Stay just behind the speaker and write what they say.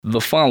The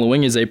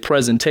following is a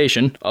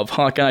presentation of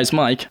Hawkeyes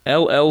Mike,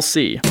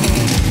 LLC.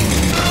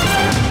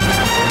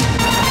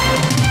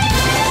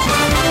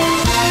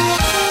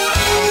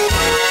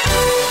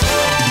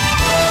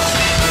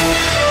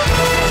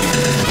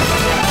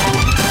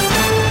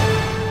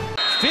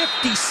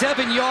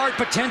 Seven-yard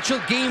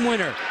potential game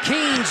winner.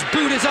 Kane's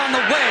boot is on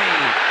the way.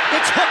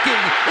 It's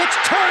hooking. It's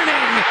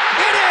turning.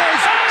 It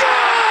is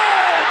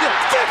good!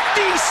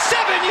 57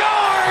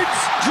 yards!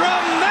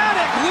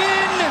 Dramatic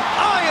win,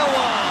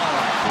 Iowa!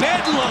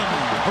 Bedlam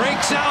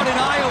breaks out in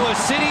Iowa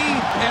City,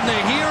 and the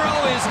hero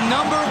is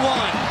number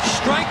one.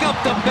 Strike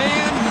up the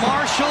band,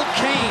 Marshall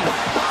Kane.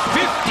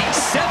 57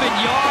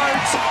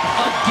 yards,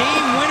 a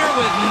game winner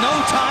with no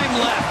time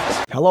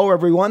left. Hello,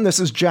 everyone. This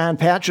is John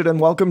Patchett, and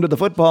welcome to the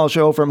football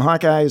show from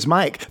Hawkeyes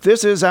Mike.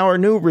 This is our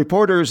new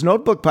Reporter's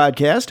Notebook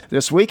podcast.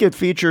 This week it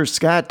features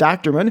Scott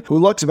Dochterman, who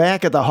looks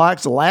back at the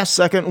Hawks'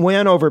 last-second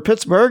win over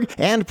Pittsburgh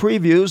and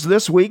previews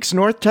this week's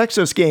North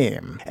Texas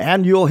game.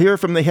 And you'll hear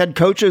from the head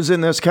coaches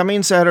in this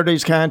coming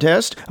Saturday's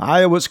contest,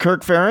 Iowa's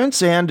Kirk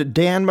Ferentz and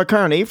Dan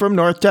McCarney from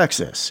North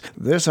Texas.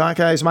 This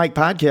Hawkeyes Mike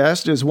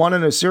podcast is one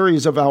in a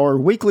series of our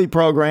weekly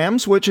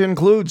programs, which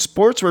include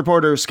sports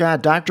reporter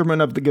Scott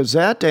Dochterman of the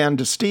Gazette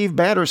and Steve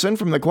Batterson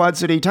from the Quad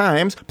City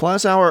Times,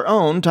 plus our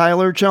own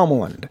Tyler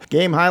Chelmeland.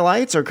 Game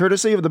highlights are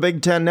courtesy of the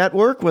Big Ten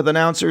Network with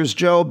announcers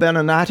Joe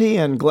Beninati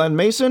and Glenn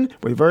Mason.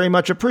 We very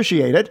much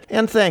appreciate it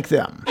and thank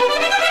them.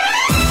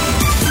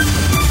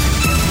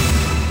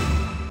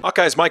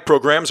 Hawkeyes Mike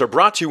programs are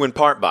brought to you in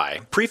part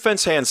by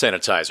Prefense Hand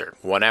Sanitizer.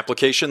 One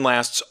application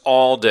lasts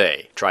all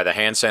day. Try the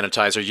hand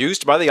sanitizer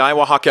used by the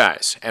Iowa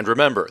Hawkeyes. And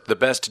remember, the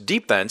best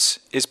defense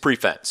is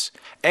Prefense.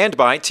 And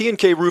by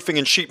T&K Roofing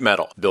and Sheet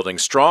Metal, building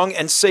strong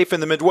and safe in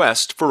the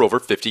Midwest for over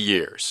 50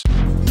 years.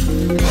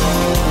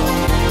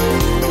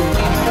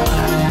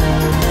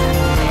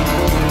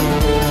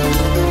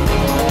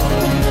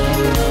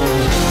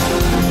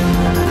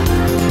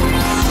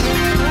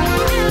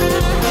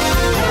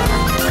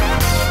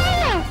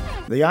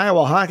 The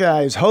Iowa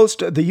Hawkeyes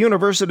host the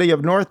University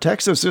of North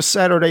Texas this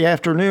Saturday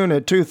afternoon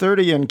at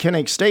 2:30 in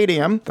Kinnick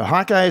Stadium. The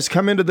Hawkeyes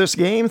come into this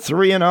game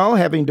 3-0,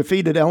 having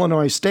defeated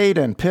Illinois State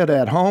and Pitt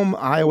at home,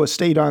 Iowa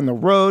State on the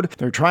road.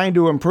 They're trying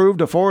to improve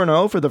to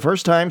 4-0 for the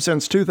first time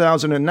since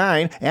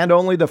 2009 and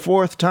only the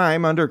fourth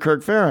time under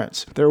Kirk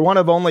Ferentz. They're one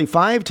of only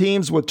 5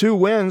 teams with 2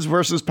 wins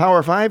versus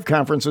Power 5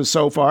 conferences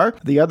so far.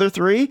 The other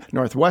 3,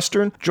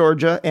 Northwestern,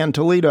 Georgia, and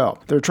Toledo.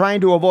 They're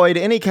trying to avoid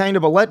any kind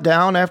of a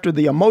letdown after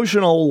the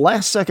emotional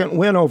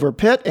last-second win over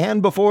Pitt and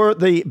before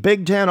the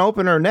Big Ten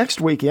opener next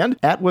weekend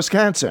at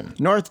Wisconsin.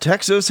 North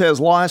Texas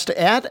has lost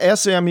at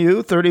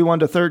SMU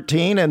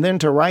 31-13 and then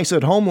to Rice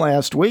at home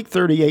last week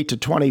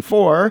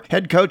 38-24.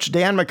 Head coach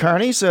Dan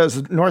McCarney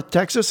says North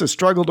Texas has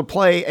struggled to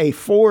play a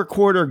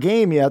 4-quarter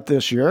game yet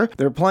this year.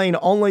 They're playing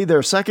only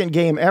their second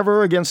game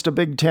ever against a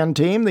Big Ten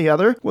team. The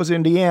other was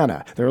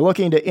Indiana. They're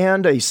looking to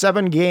end a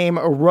 7-game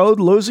road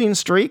losing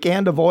streak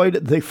and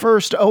avoid the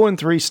first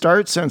 0-3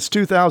 start since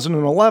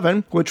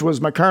 2011, which was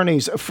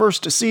McCarney's first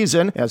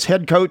season as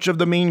head coach of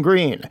the Mean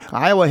Green.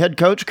 Iowa head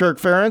coach Kirk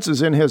Ferentz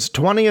is in his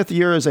 20th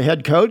year as a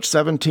head coach,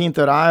 17th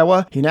at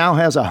Iowa. He now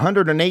has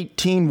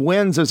 118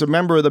 wins as a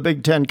member of the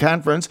Big Ten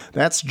Conference.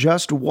 That's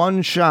just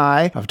one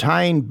shy of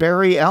tying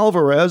Barry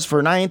Alvarez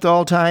for 9th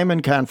all-time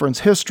in conference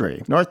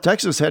history. North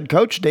Texas head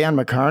coach Dan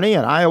McCarney,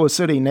 an Iowa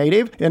City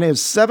native, in his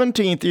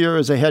 17th year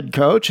as a head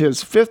coach,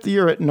 his 5th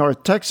year at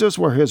North Texas,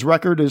 where his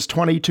record is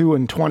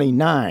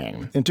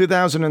 22-29. In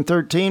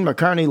 2013,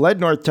 McCarney led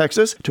North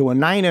Texas to a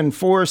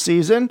 9-4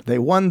 season. They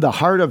won the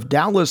Heart of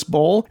Dallas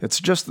Bowl.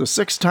 It's just the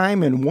 6th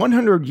time in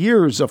 100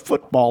 years of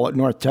football at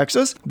North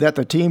Texas that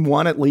the team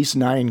won at least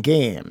 9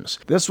 games.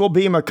 This will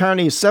be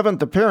McCarney's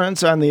 7th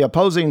appearance on the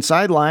opposing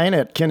sideline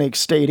at Kinnick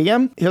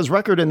Stadium. His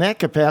record in that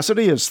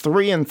capacity is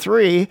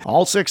 3-3.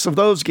 All 6 of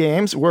those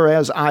games were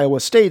as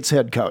Iowa State's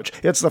head coach.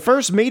 It's the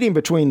first meeting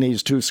between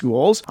these two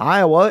schools.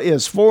 Iowa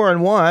is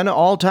 4-1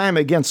 all-time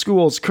against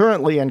schools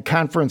currently in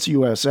Conference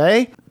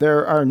USA.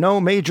 There are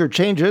no major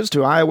changes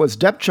to Iowa's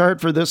depth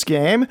chart for this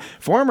game.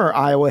 Former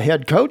Iowa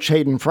head coach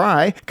Hayden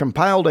Fry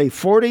compiled a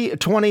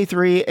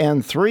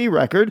 40-23-3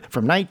 record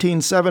from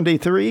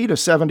 1973 to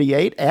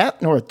 78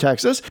 at North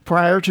Texas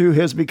prior to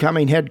his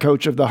becoming head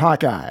coach of the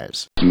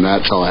Hawkeyes. And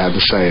that's all I have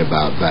to say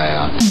about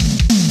that.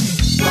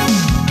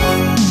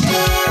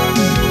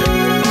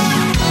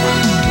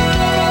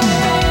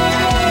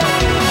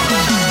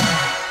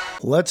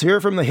 Let's hear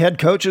from the head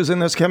coaches in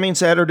this coming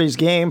Saturday's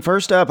game.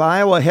 First up,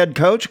 Iowa head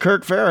coach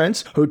Kirk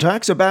Ferentz, who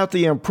talks about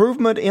the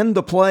improvement in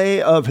the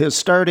play of his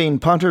starting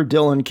punter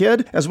Dylan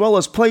Kidd, as well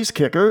as place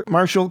kicker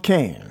Marshall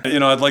Kane.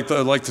 I'd like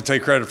to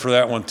take credit for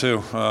that one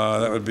too.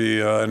 That would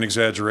be an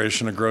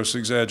exaggeration, a gross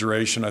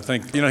exaggeration. I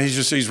think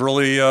he's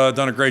really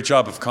done a great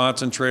job of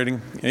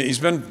concentrating. He's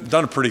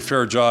done a pretty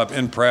fair job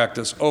in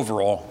practice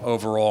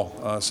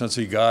overall since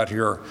he got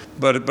here.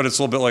 But it's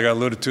a little bit like I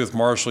alluded to with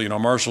Marshall.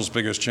 Marshall's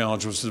biggest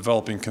challenge was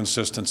developing consistency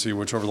consistency,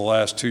 which over the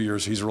last 2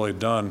 years he's really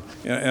done.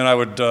 And I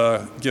would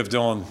give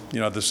Dylan,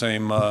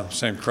 the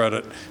same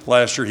credit.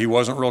 Last year he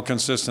wasn't real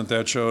consistent.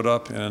 That showed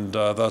up, and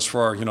thus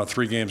far,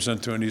 3 games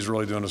into it, he's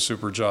really doing a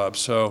super job.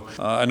 So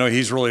I know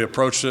he's really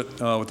approached it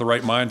with the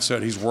right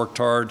mindset. He's worked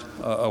hard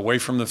away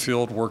from the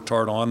field, worked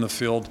hard on the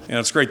field, and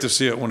it's great to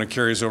see it when it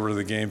carries over to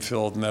the game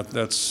field. And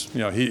that's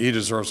he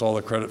deserves all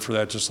the credit for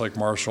that, just like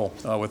Marshall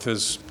with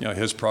his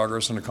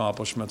progress and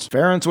accomplishments.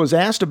 Ferentz was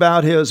asked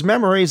about his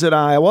memories at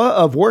Iowa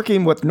of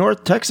working with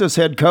North Texas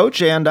head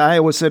coach and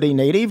Iowa City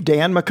native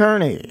Dan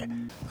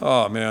McCarney.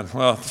 Oh, man.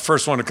 Well, the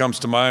first one that comes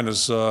to mind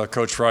is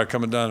Coach Fry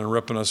coming down and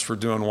ripping us for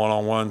doing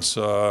one-on-ones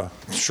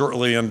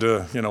shortly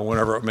into,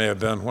 whenever it may have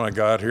been when I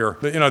got here.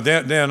 But,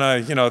 Dan and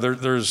I,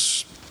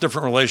 there's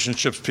different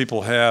relationships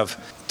people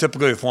have.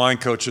 Typically with line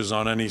coaches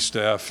on any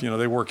staff,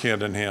 they work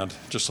hand in hand,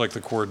 just like the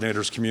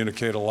coordinators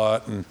communicate a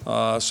lot.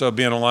 And so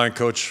being a line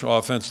coach,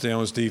 offense, Dan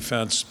was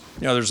defense,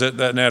 there's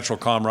that natural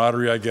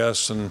camaraderie, I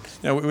guess. And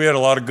we had a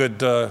lot of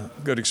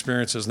good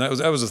experiences. And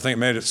that was the thing that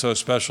made it so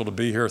special to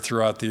be here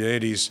throughout the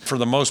 80s. For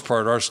the most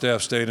part, our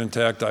staff stayed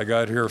intact. I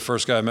got here.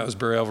 First guy I met was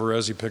Barry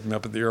Alvarez. He picked me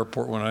up at the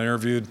airport when I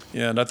interviewed.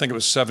 And I think it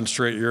was 7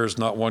 straight years,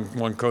 not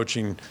one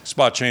coaching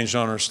spot changed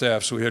on our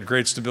staff. So we had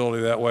great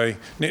stability that way.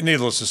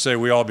 Needless to say,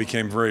 we all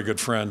became very good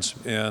friends.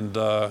 And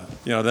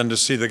then to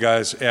see the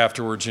guys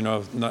afterwards,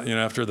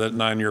 after that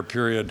 9-year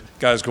period,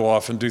 guys go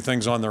off and do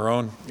things on their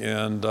own,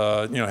 and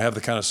have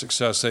the kind of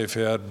success they've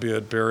had, be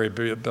it Barry,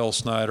 be it Bill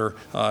Snyder,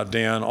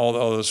 Dan, all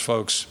those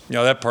folks.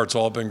 That part's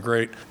all been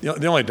great.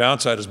 The only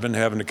downside has been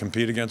having to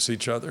compete against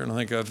each other, and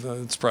I think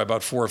it's probably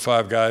about 4 or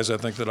 5 guys I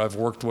think that I've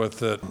worked with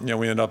that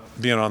we end up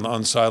being on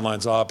the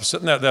sidelines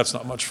opposite, and that's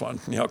not much fun,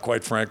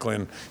 quite frankly.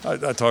 And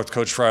I talked to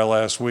Coach Fry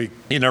last week.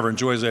 He never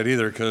enjoys that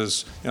either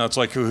because it's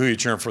like who you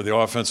cheering for, the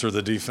offense or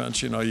the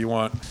defense, you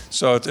want.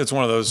 So it's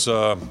one of those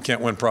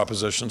can't win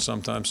propositions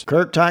sometimes.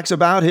 Kirk talks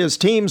about his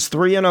team's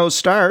 3-0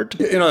 start.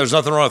 There's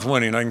nothing wrong with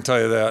winning, I can tell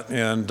you that.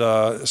 And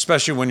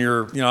especially when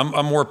you're,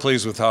 I'm more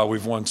pleased with how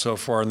we've won so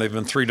far. And they've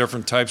been 3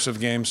 different types of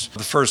games.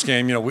 The first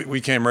game,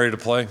 we came ready to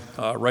play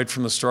right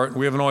from the start.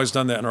 We haven't always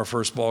done that in our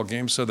first ball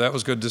game. So that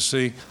was good to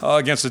see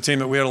against a team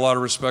that we had a lot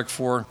of respect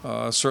for.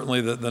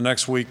 Certainly the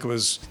next week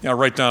was,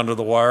 right down to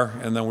the wire.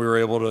 And then we were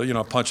able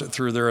to, punch it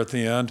through there at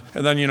the end.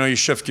 And then, you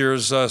shift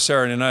gears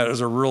Saturday night. It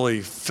was a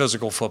really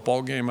physical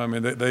football game. I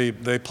mean,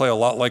 they play a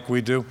lot like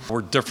we do.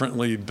 We're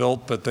differently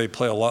built, but they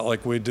play a lot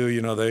like we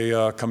do.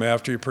 They come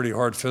after you pretty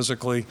hard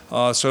physically.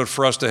 So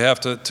for us to have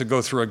to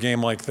go through a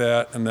game like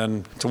that and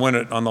then to win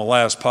it on the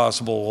last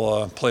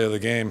possible play of the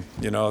game,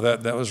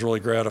 that was really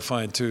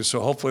gratifying too.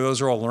 So hopefully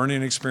those are all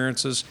learning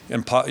experiences.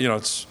 And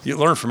you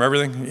learn from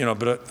everything,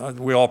 but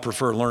we all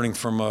prefer learning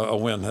from a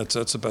win.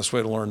 That's the best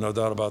way to learn, no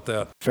doubt about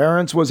that.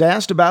 Ferentz was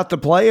asked about the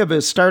play of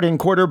his starting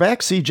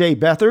quarterback, C.J.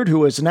 Beathard,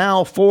 who is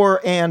now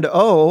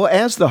 4-0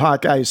 as the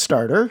Hawkeyes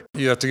starter.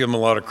 You have to give him a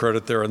lot of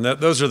credit there, and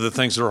those are the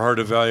things that are hard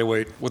to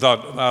evaluate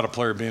without a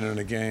player being in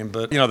a game.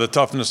 But the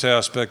toughness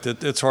aspect,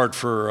 it's hard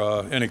for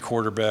any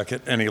quarterback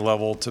at any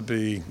level to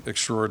be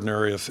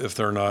extraordinary if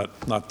they're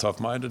not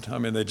tough-minded. I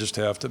mean, they just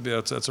have to be.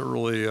 That's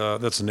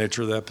the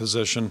nature of that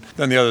position.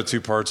 Then the other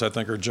 2 parts I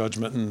think are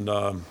judgment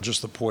and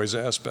just the poise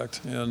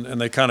aspect, and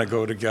they kind of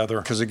go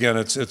together because again,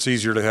 it's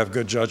easier to have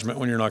good judgment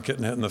when you're not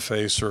getting hit in the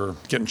face or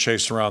getting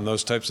chased around,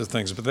 those types of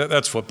things. But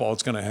that's football.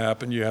 It's going to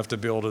happen. You have to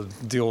be able to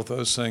deal with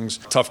those things.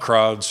 Tough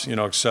crowds,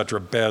 et cetera,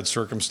 bad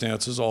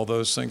circumstances, all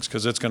those things,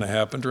 because it's going to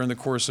happen during the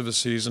course of a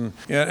season.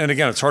 And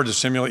again, it's hard to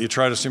simulate. You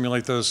try to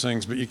simulate those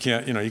things, but you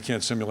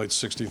can't simulate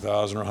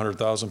 60,000 or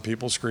 100,000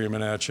 people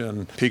screaming at you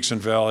in peaks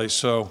and valleys.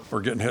 So,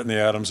 or getting hit in the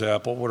Adam's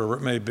apple, whatever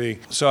it may be.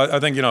 So I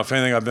think, if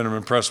anything I've been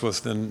impressed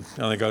with, and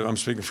I think I'm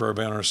speaking for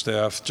everybody on our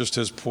staff, just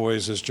his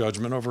poise, his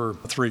judgment over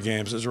 3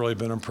 games has really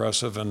been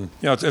impressive. And,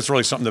 it's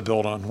really something to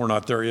build on. We're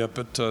not there yet,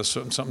 but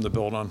something to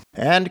build on.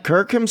 And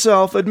Kirk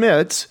himself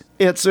admits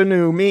it's a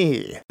new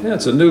me. Yeah,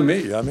 it's a new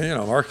me. I mean,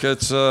 Mark,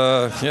 it's,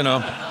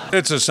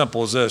 it's as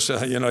simple as this.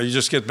 You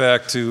just get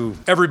back to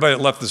everybody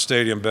that left the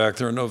stadium back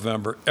there in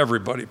November.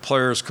 Everybody,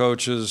 players,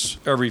 coaches,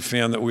 every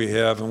fan that we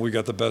have, and we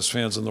got the best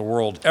fans in the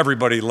world.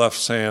 Everybody left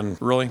saying,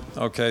 really?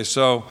 Okay,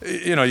 so,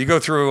 you go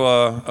through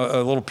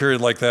a little period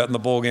like that, and the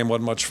bowl game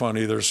wasn't much fun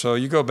either. So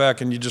you go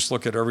back and you just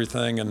look at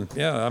everything, and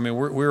yeah, I mean,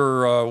 we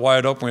were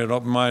wide open. We had an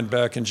open mind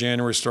back in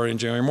January, starting in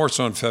January, more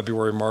so in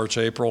February, March,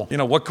 April.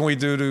 What can we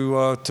do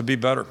to be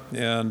better?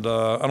 And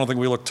I don't think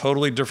we look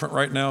totally different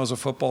right now as a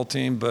football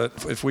team, but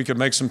if we could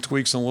make some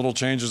tweaks and little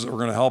changes that were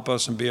going to help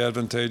us and be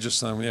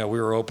advantageous, then yeah,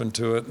 we were open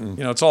to it. And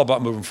it's all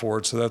about moving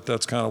forward. So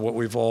that's kind of what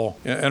we've all,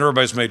 and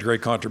everybody's made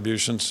great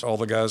contributions, all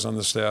the guys on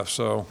the staff.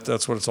 So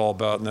that's what it's all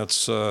about, and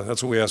that's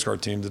what we ask our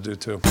team to do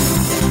too.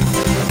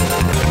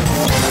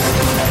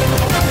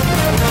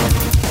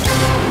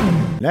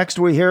 Next,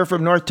 we hear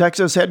from North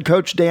Texas head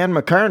coach Dan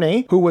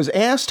McCarney, who was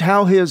asked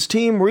how his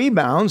team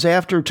rebounds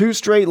after 2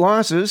 straight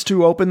losses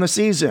to open the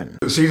season.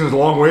 The season's a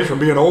long ways from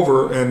being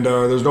over, and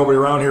there's nobody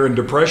around here in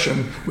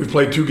depression. We've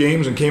played 2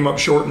 games and came up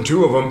short in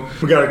 2 of them.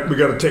 We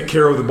got to take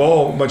care of the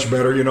ball much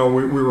better. You know,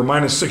 we were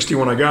minus 60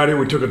 when I got here.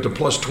 We took it to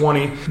plus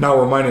 20. Now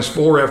we're minus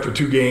 4 after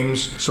 2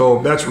 games.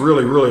 So that's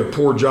really, really a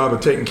poor job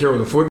of taking care of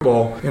the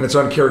football, and it's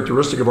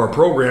uncharacteristic of our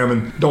program.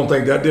 And don't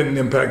think that didn't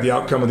impact the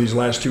outcome of these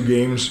last 2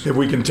 games. If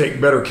we can take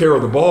better care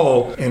of the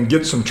ball and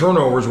get some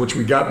turnovers, which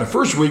we got in the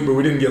first week, but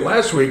we didn't get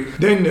last week,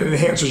 then it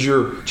enhances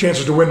your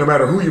chances to win no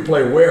matter who you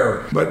play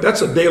where. But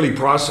that's a daily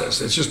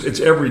process. It's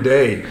every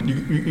day.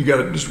 You got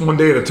to just one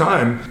day at a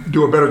time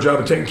do a better job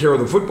of taking care of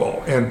the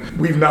football. And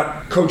we've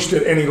not coached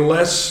it any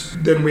less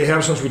than we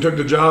have since we took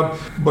the job,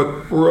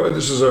 but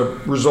this is a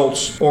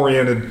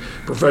results-oriented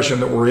profession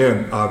that we're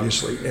in,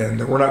 obviously,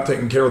 and we're not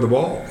taking care of the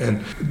ball.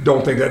 And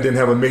don't think that didn't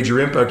have a major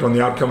impact on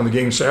the outcome of the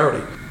game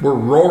Saturday. We're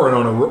roaring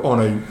on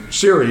a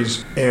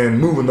series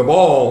and moving the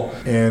ball,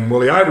 and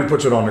Willie Ivory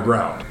puts it on the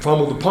ground.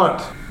 Fumbled the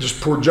punt.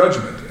 Just poor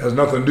judgment. It has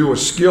nothing to do with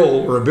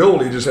skill or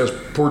ability, just has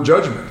poor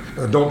judgment.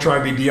 Don't try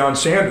and be Deion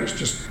Sanders.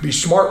 Just be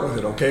smart with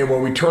it, okay?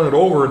 Well, we turn it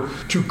over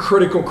to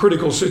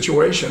critical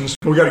situations.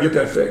 We got to get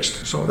that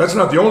fixed. So that's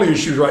not the only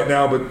issues right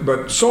now,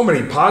 but so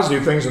many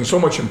positive things and so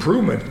much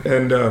improvement.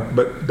 And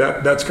but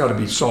that's got to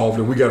be solved,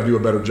 and we got to do a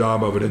better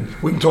job of it. And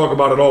we can talk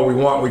about it all we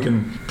want. We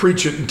can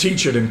preach it and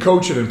teach it and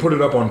coach it and put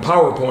it up on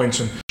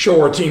PowerPoints and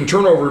show our team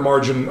turnover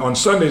margin on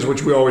Sundays,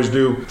 which we always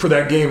do for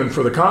that game and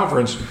for the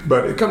conference.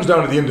 But it comes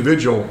down to the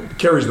individual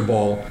carries the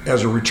ball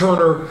as a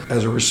returner,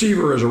 as a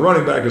receiver, as a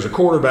running back, as a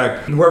quarterback.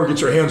 And whoever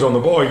gets their hands on the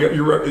ball,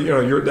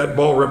 that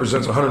ball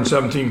represents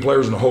 117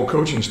 players and the whole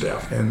coaching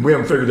staff. And we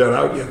haven't figured that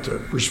out yet to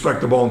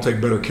respect the ball and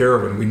take better care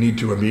of it. And we need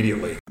to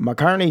immediately.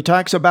 McCarney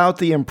talks about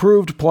the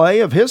improved play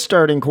of his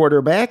starting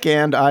quarterback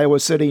and Iowa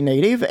City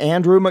native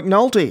Andrew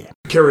McNulty.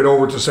 Carried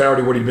over to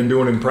Saturday what he'd been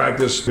doing in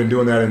practice, been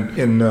doing that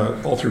in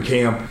all through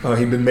camp.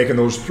 He'd been making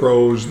those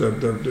throws,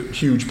 the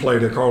huge play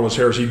to Carlos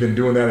Harris. He'd been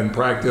doing that in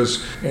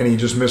practice, and he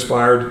just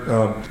misfired.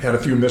 Had a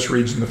few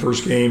misreads in the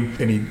first game,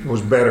 and he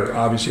was better,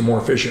 obviously more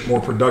efficient, more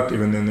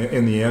productive. And then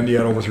in the end, he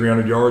had over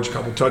 300 yards, a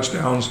couple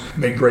touchdowns,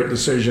 made great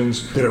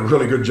decisions, did a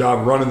really good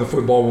job running the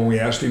football when we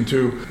asked him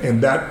to.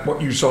 And that,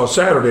 what you saw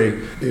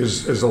Saturday,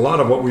 is a lot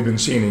of what we've been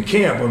seeing in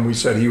camp when we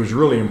said he was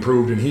really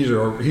improved, and he's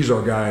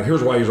our guy, and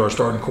here's why he's our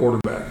starting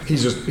quarterback.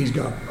 He's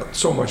got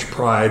so much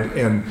pride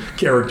and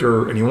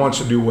character, and he wants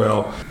to do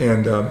well,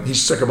 and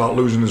he's sick about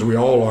losing, as we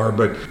all are,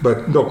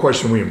 but no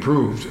question we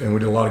improved, and we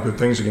did a lot of good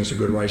things against a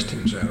good Rice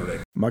team Saturday.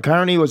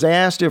 McCarney was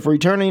asked if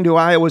returning to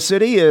Iowa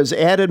City is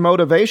added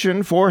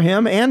motivation for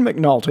him and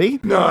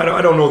McNulty. No,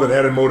 I don't know that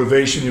added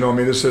motivation.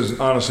 This is,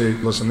 honestly,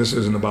 listen, this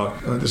isn't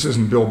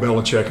Bill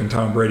Belichick and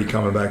Tom Brady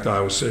coming back to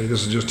Iowa City.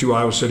 This is just 2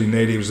 Iowa City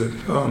natives that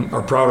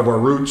are proud of our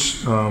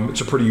roots.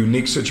 It's a pretty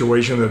unique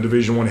situation that a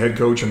Division I head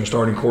coach and a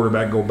starting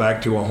quarterback go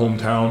back to a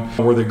hometown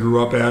where they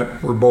grew up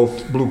at. We're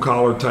both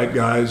blue-collar type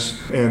guys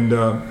and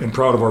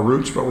proud of our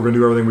roots, but we're going to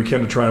do everything we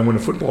can to try and win a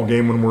football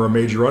game when we're a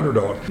major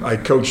underdog. I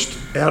coached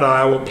at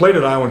Iowa, played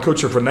at Iowa, and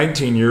coached there for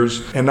 19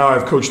 years, and now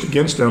I've coached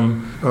against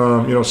them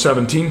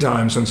 17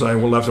 times since I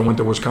left and went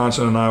to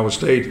Wisconsin and Iowa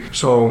State.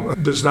 So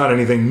it's not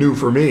anything new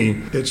for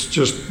me. It's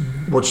just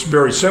what's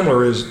very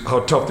similar is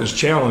how tough this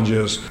challenge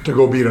is to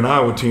go beat an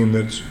Iowa team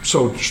that's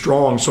so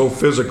strong, so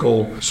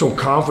physical, so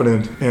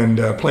confident, and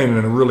playing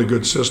in a really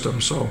good system.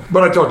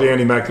 But I talked to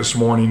Andy Mack this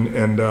morning,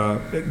 and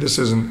this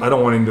isn't. I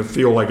don't want him to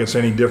feel like it's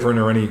any different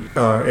or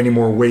any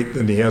more weight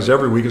than he has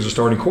every week as a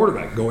starting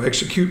quarterback. Go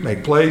execute,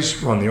 make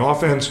plays, run the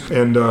offense,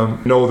 and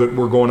know that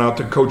we're going out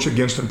to coach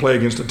against and play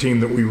against a team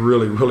that we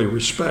really, really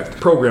respect,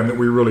 program that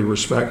we really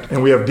respect,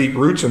 and we have deep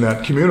roots in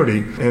that community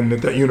and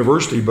at that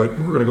university. But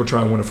we're going to go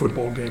try and win a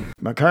football game.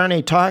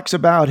 McCarney talks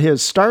about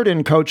his start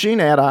in coaching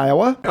at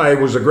Iowa. I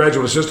was a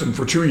graduate assistant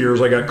for 2 years.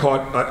 I got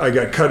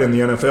cut in the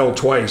NFL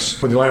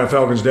twice. With the Atlanta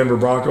Falcons, Denver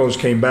Broncos,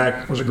 came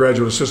back, was a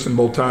graduate assistant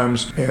both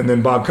times. And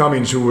then Bob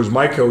Cummings, who was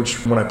my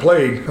coach when I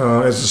played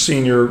as a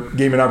senior,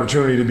 gave me an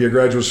opportunity to be a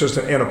graduate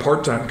assistant and a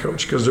part-time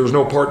coach because there was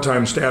no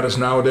part-time status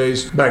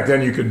nowadays. Back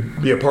then you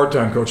could be a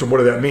part-time coach. So what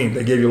did that mean?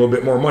 They gave you a little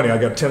bit more money. I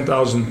got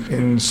 $10,000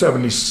 in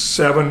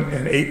 77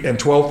 and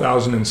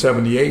 $12,000 in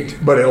 78.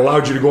 But it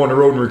allowed you to go on the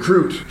road and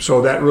recruit.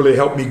 So that really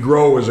helped me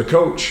grow as a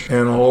coach,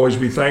 and I'll always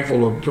be thankful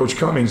to Coach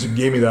Cummings that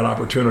gave me that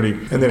opportunity.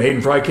 And then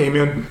Hayden Fry came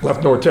in,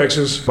 left North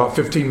Texas about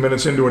 15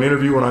 minutes into an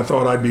interview, and I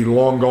thought I'd be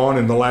long gone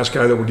and the last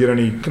guy that would get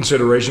any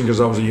consideration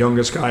because I was the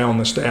youngest guy on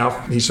the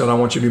staff. He said, I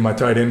want you to be my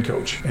tight end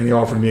coach, and he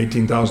offered me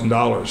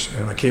 $18,000,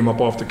 and I came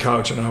up off the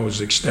couch and I was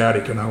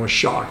ecstatic and I was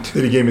shocked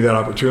that he gave me that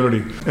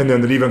opportunity. And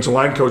then the defensive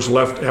line coach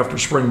left after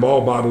spring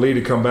ball, Bob Lee,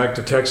 to come back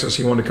to Texas.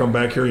 He wanted to come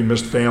back here. He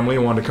missed family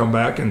and wanted to come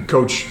back, and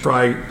Coach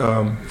Fry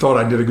thought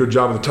I did a good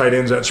job with the tight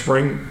ends that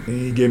spring.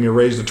 He gave me a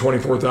raise to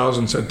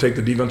 $24,000, said, take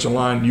the defensive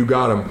line, you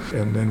got him.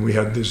 And then we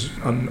had these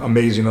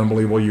amazing,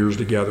 unbelievable years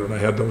together, and I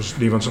had those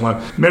defensive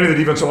line. Many of the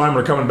defensive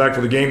linemen are coming back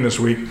for the game this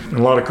week, and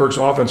a lot of Kirk's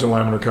offensive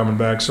linemen are coming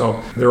back,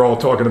 so they're all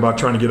talking about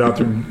trying to get out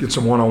there and get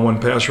some one-on-one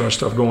pass rush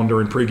stuff going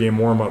during pregame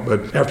warm-up.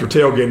 But after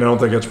tailgating, I don't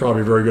think that's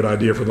probably a very good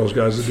idea for those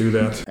guys to do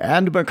that.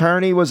 And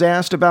McCarney was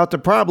asked about the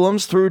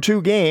problems through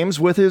 2 games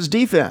with his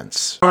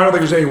defense. I don't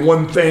think there's any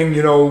one thing.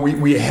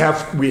 We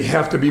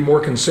have to be more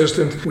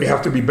consistent. We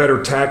have to be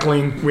better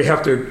tackling. We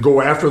have to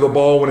go after the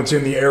ball when it's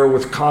in the air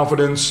with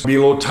confidence, be a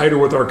little tighter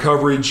with our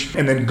coverage,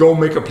 and then go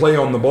make a play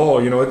on the ball.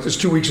 It's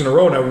 2 weeks in a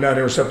row now we've not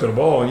intercepted a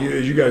ball.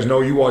 As you guys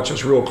know, you watch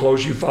us real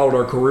close. You followed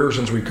our career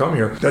since we come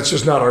here. That's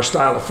just not our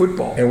style of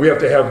football. And we have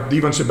to have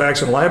defensive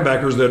backs and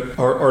linebackers that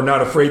are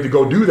not afraid to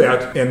go do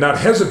that and not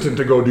hesitant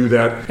to go do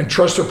that and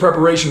trust their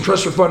preparation,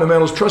 trust their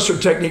fundamentals, trust their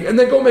technique, and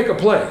then go make a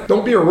play.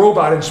 Don't be a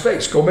robot in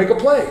space. Go make a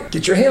play.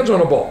 Get your hands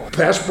on a ball.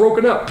 Pass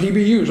broken up,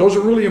 PBUs. Those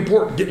are really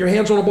important. Get your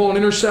hands on the ball and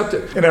intercept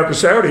it. And after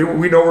Saturday,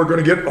 we know we're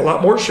going to get a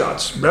lot more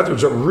shots.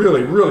 Beathard's a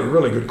really, really,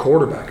 really good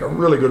quarterback, a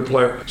really good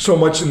player. So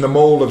much in the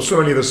mold of so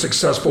many of the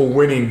successful,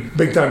 winning,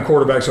 big-time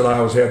quarterbacks that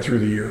Iowa's had through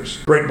the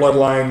years. Great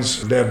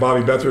bloodlines. Dad,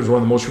 Bobby Beathard, is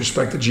one of the most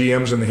respected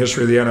GMs in the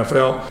history of the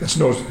NFL. It's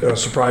no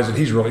surprise that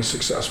he's really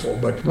successful.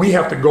 But we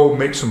have to go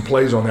make some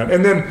plays on that.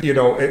 And then,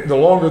 the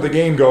longer the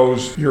game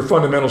goes, your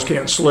fundamentals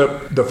can't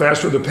slip. The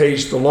faster the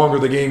pace, the longer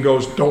the game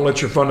goes, don't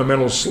let your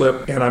fundamentals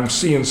slip. And I'm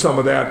seeing some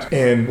of that.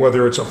 And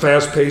whether it's a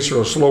fast pace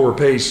or a slower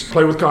pace,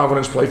 play with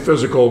confidence, play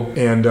physical,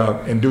 and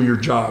do your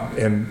job.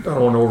 And I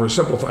don't want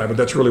to oversimplify, but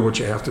that's really what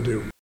you have to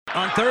do.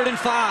 On 3rd and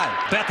 5,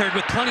 Beathard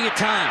with plenty of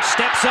time.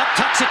 Steps up,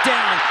 tucks it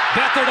down.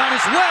 Beathard on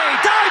his way,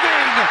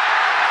 diving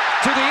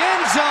to the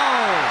end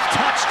zone.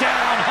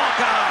 Touchdown,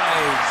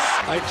 Hawkeyes.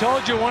 I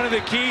told you one of the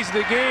keys of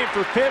the game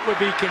for Pitt would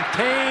be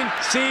contain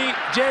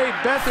C.J.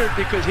 Beathard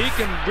because he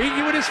can beat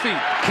you with his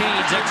feet.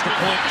 Canes' extra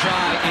point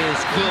try is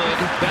good.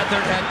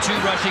 Beathard had 2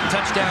 rushing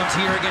touchdowns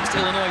here against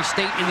Illinois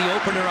State in the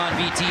opener on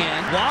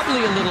BTN.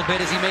 Wobbly a little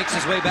bit as he makes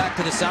his way back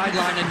to the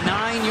sideline. A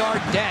 9-yard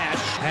dash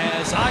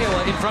has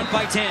Iowa in front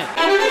by 10.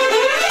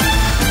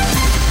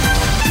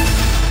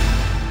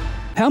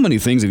 How many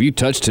things have you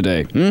touched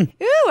today? Ooh,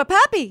 a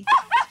puppy.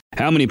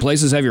 How many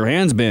places have your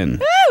hands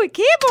been? Ooh, a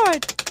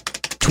keyboard.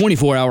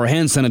 24-hour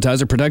hand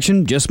sanitizer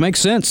protection just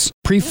makes sense.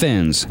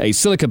 Prefens, a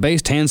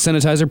silica-based hand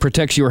sanitizer,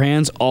 protects your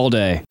hands all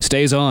day.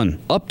 Stays on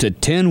up to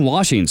 10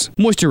 washings,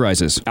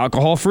 moisturizes,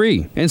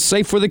 alcohol-free, and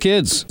safe for the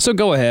kids. So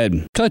go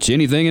ahead, touch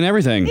anything and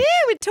everything.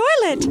 Ew, a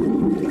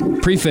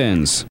toilet.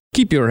 Prefens,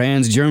 keep your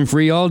hands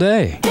germ-free all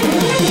day.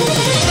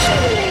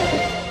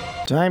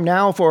 Time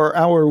now for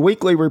our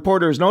weekly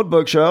Reporter's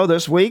Notebook show.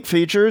 This week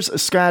features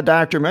Scott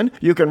Docterman.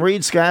 You can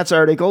read Scott's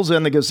articles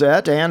in the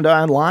Gazette and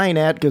online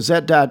at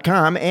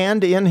Gazette.com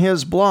and in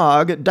his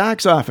blog,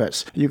 Doc's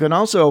Office. You can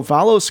also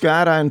follow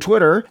Scott on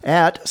Twitter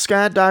at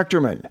Scott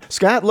Docterman.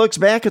 Scott looks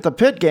back at the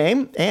Pitt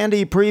game and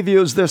he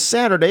previews this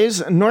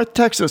Saturday's North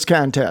Texas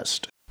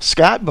contest.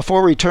 Scott,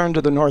 before we turn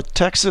to the North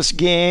Texas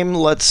game,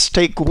 let's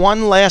take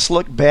one last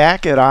look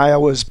back at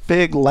Iowa's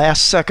big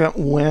last-second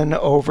win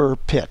over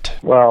Pitt.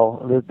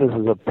 Well, this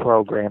is a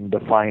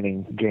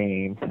program-defining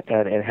game,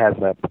 and it has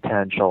that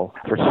potential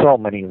for so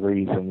many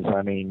reasons.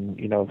 I mean,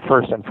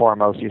 first and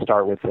foremost, you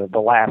start with the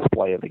last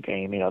play of the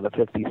game, the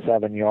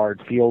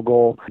 57-yard field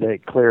goal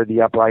that cleared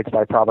the uprights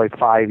by probably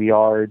 5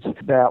 yards.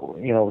 That,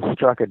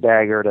 struck a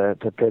dagger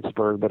to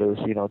Pittsburgh, but it was,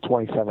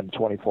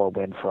 27-24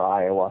 win for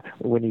Iowa.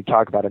 When you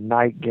talk about a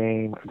night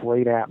game,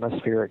 great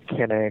atmosphere at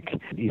Kinnick.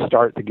 You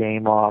start the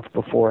game off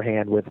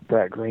beforehand with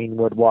Brett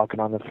Greenwood walking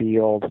on the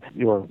field.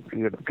 You're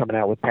coming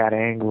out with Pat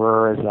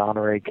Angler as the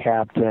honorary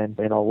captain.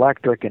 An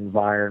electric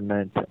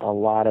environment, a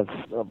lot of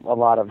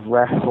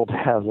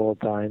razzle-dazzle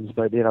at times,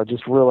 but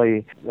just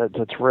really it's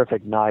a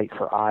terrific night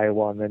for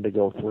Iowa, and then to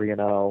go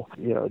 3-0.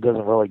 It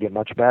doesn't really get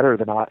much better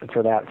than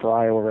for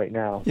Iowa right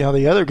now. Yeah,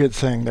 the other good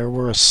thing, there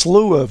were a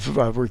slew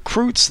of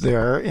recruits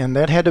there, and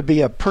that had to be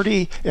a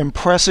pretty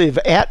impressive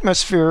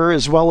atmosphere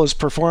as well as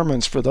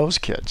performance for those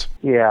kids.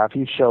 Yeah, if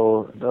you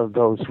show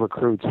those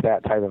recruits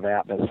that type of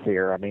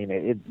atmosphere, I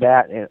mean,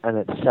 that in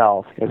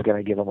itself is going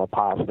to give them a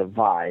positive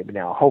vibe.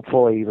 Now,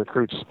 hopefully,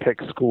 recruits pick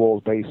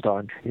schools based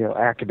on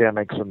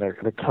academics and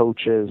the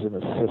coaches and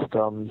the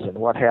systems and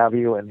what have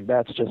you, and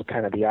that's just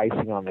kind of the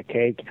icing on the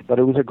cake. But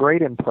it was a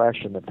great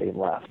impression that they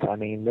left. I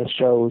mean, this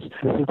shows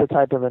this is the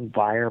type of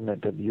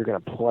environment that you're going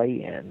to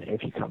play in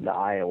if you come to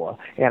Iowa.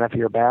 And if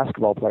you're a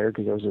basketball player,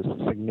 because there was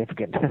a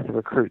significant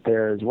recruit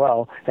there as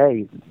well,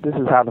 hey, this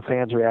is how the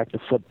fans react to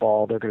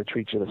football. They're going to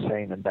treat you the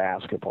same in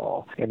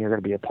basketball, and you're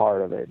going to be a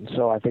part of it. And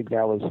so I think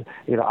that was,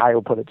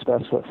 Iowa put its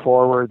best foot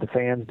forward. The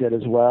fans did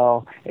as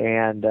well,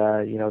 and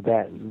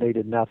that they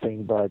did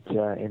nothing but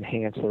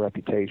enhance the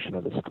reputation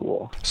of the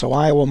school. So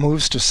Iowa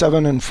moves to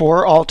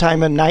 7-4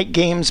 all-time in night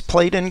games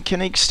played in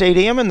Kinnick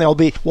Stadium, and there'll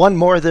be one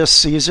more this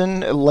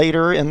season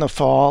later in the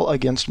fall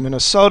against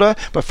Minnesota.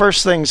 But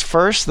first things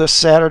first, this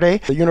Saturday,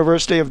 the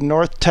University of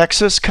North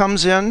Texas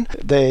comes in.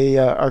 They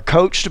are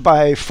coached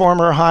by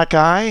former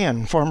Hawkeye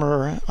and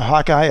former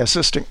Hawkeye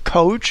assistant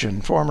coach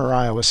and former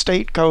Iowa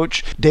State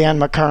coach Dan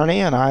McCarney,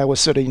 an Iowa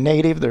City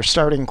native. Their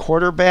starting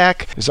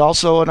quarterback is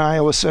also an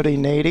Iowa City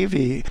native.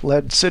 He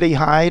led City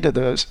High to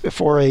the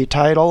 4A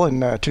title in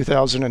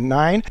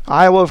 2009.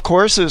 Iowa, of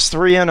course, is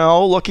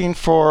 3-0, looking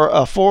for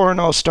a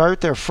 4-0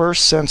 start, their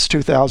first since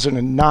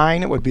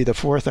 2009. It would be the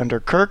fourth under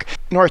Kirk.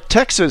 North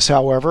Texas,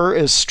 however,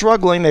 is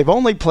struggling. They've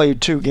only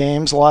played 2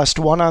 games, lost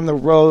one on the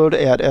road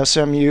at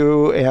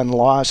SMU and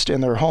lost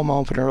in their home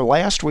opener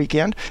last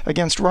weekend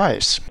against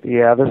Rice.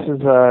 Yeah, this is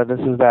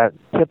that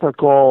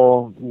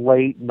typical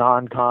late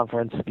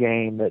non-conference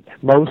game that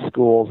most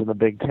schools in the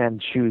Big Ten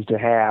choose to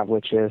have,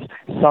 which is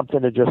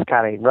something to just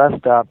kind of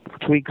rest up,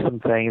 tweak some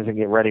things, and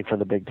get ready for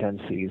the Big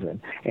Ten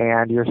season.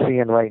 And you're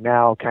seeing right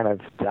now kind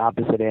of the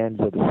opposite ends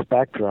of the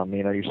spectrum.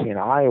 You know, you're seeing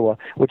Iowa,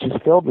 which is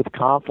filled with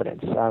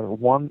confidence.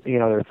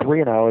 They're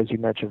 3-0, as you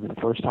mentioned, for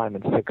the first time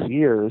in 6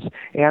 years,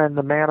 and in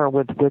the manner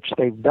with which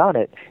they've done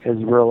it has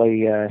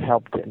really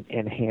helped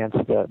enhance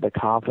the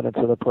confidence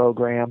of the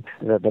program,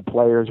 the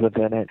players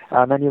within it.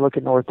 Then you look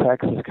at North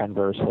Texas,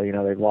 conversely. You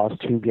know, they've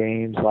lost 2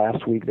 games.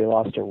 Last week they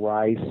lost to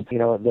Rice. You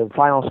know, the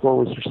final score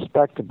was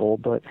respectable,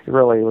 but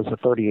really it was a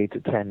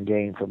 38-10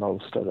 game for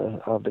most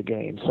of the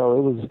game. So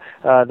it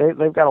was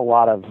they've got a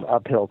lot of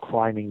uphill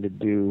climbing to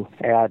do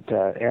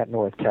at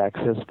North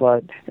Texas,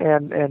 but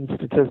and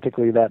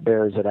statistically that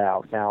bears it out.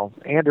 Now,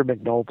 Andrew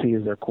McNulty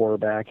is their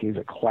quarterback. He's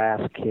a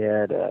class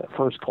kid,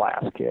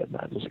 first-class kid,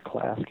 not just a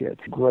class kid.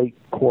 Great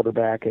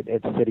quarterback at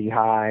City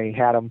High.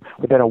 Had him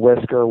within a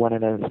whisker,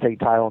 winning a state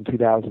title in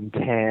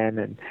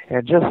 2010,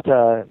 and just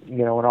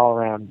an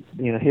all-around.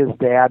 You know, his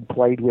dad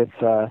played with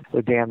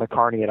Dan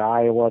McCarney at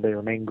Iowa. They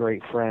remain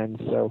great friends.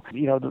 So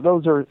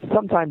those are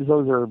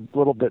a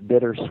little bit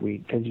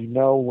bittersweet because you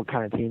know what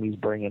kind of team he's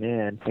bringing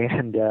in,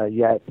 and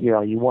yet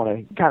you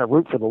want to kind of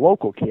root for the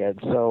local kid.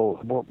 So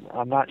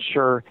I'm not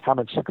sure how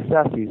much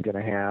success he's going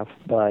to have,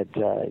 but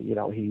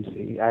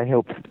I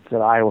hope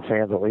that Iowa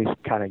fans at least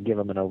kind of give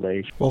him an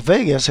ovation. Well,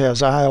 Vegas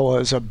has Iowa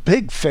as a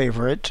big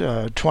favorite,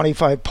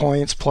 25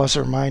 points plus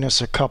or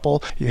minus a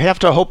couple. You have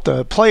to hope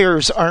the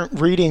players aren't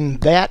reading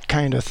that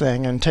kind of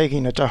thing and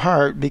taking it to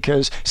heart,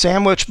 because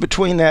sandwiched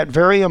between that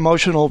very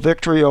emotional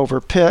victory over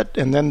Pitt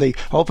and then the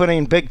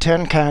opening Big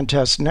Ten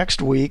contest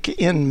next week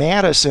in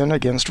Madison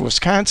against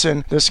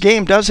Wisconsin, this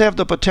game does have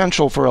the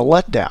potential for a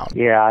letdown.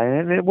 Yeah,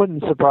 and it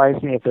wouldn't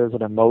surprise me if there's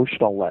an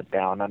emotional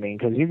letdown. I mean,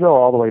 because you go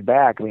all the way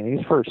back. I mean,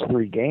 these first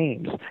 3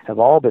 games have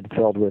all been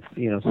filled with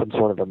some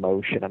sort of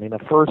emotion. I mean, the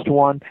first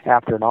one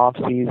after an off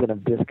season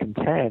of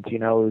discontent, it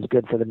was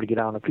good for them to get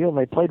on the field,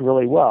 and they played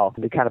really well.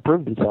 They kind of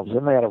proved themselves.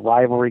 Then they had a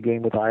rivalry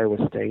game with Iowa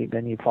State.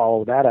 Then you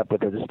follow that up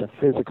with just a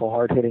physical,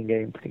 hard-hitting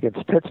game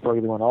against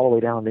Pittsburgh. They went all the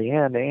way down to the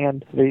end,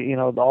 and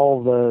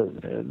all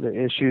the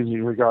issues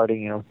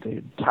regarding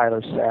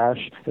Tyler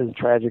Sash, his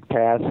tragic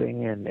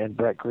passing, and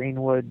Brett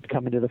Greenwood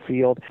coming to the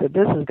field. That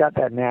this has got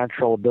that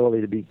natural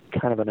ability to be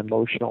kind of an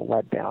emotional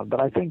letdown.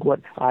 But I think what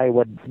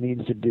Iowa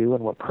needs to do,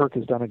 and what Kirk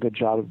has done a good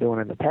job of doing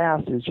in the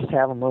past, is just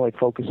have them really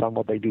focus on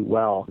what they do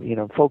well.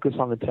 Focus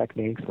on the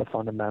techniques, the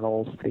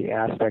fundamentals, the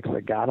aspects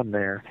that got them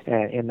there,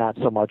 and not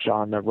so much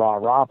on the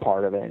rah-rah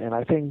part of it. And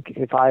I think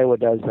if Iowa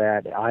does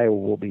that, Iowa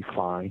will be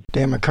fine.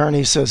 Dan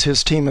McCarney says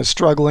his team is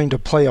struggling to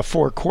play a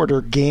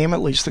 4-quarter game,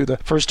 at least through the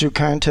first 2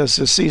 contests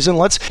this season.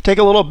 Let's take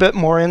a little bit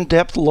more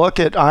in-depth look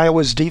at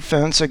Iowa's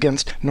defense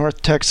against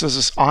North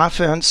Texas's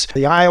offense.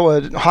 The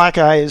Iowa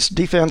Hawkeyes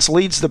defense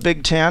leads the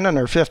Big Ten and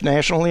are 5th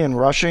nationally in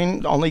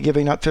rushing, only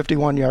giving up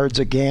 51 yards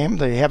a game.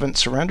 They haven't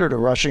surrendered a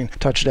rushing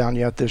touchdown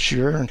yet this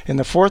year. And in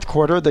the 4th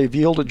quarter, they've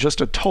yielded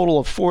just a total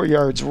of 4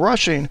 yards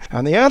rushing.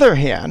 On the other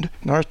hand,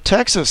 North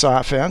Texas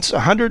offense,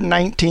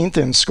 119th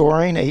in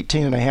scoring,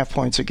 18.5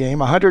 points a game,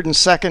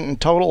 102nd in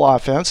total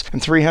offense,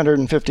 and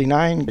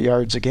 359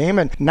 yards a game,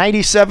 and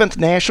 97th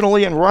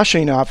nationally in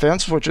rushing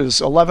offense, which is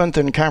 11th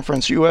in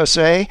Conference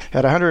USA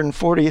at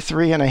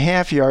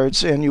 143.5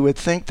 yards, and you would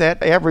think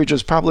that average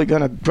is probably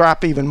going to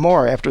drop even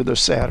more after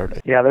this Saturday.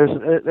 Yeah, this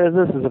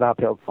is an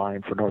uphill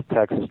climb for North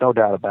Texas, no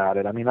doubt about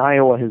it. I mean,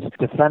 Iowa has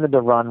defended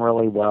the run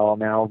really well.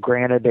 Now,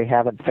 granted, they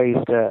haven't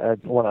faced a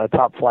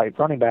top-flight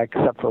running back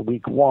except for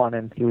week 1,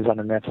 and he was on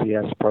an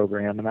FCS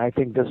program, and I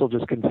think this will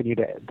just continue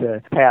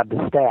to pad the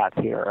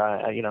stats here.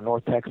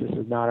 North Texas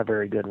is not a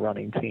very good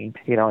running team.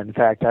 In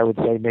fact, I would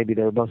say maybe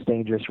their most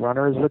dangerous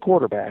runner is the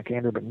quarterback,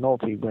 Andrew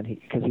McNulty,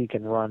 because he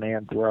can run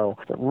and throw.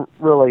 But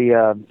really,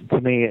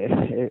 to me,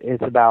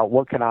 it's about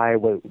what can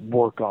Iowa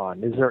work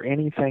on. Is there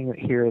anything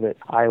here that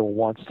Iowa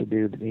wants to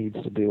do, that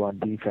needs to do on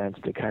defense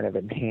to kind of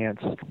enhance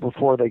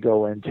before they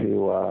go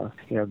into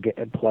get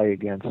and play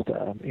against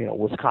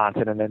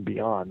Wisconsin and then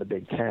beyond the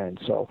Big Ten?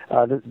 So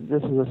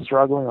this is a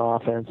struggling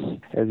offense,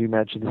 as you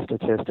mentioned the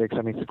statistics.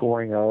 I mean,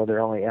 scoring they're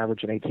only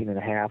averaging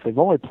 18.5. They've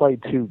only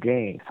played 2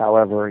 games.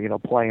 However,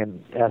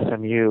 playing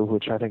SMU,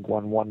 which I think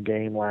won 1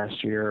 game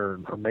last year,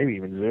 or maybe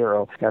even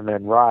 0, and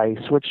then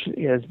Rice, which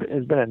has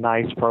been a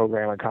nice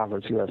program in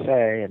Conference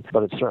USA,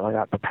 but it's certainly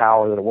not the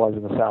power that it was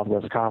in the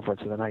Southwest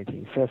Conference in the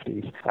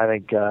 1950s. I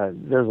think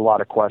there's a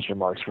lot of question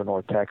marks for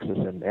North Texas,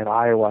 and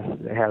Iowa Iowa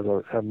has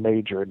a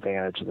major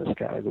advantage in this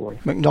category.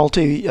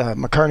 McNulty,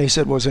 McCarney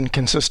said, was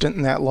inconsistent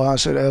in that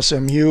loss at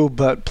SMU,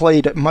 but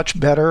played much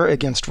better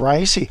against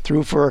Rice. He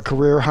threw for a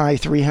career-high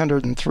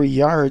 303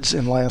 yards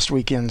in last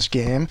weekend's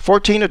game.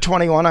 14 of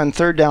 21 on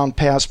third down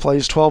pass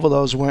plays. 12 of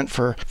those went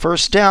for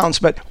first downs.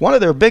 But one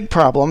of their big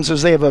problems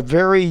is they have a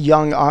very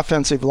young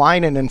offensive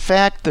line, and in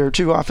fact, their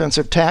two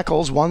offensive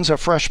tackles, one's a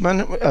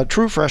freshman, a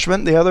true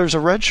freshman, the other's a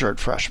redshirt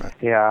freshman.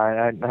 Yeah,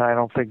 I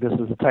don't think this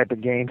is the type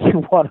of game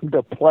you want them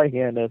to play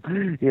in,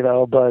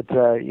 but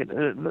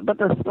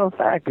the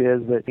fact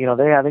is that,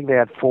 I think they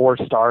had 4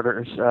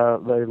 starters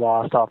they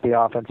lost off the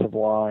offensive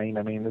line.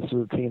 I mean, this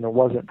is a team that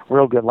wasn't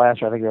real good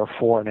last year. I think they were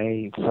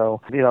 4-8,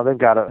 so they've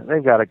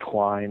got to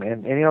climb,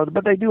 and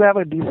but they do have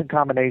a decent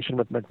combination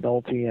with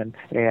McNulty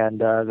and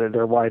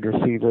their wide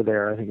receiver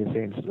there. I think his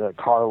name's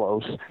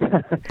Carlos.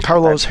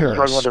 Carlos Harris.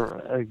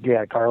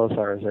 Carlos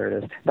Harris. There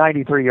it is.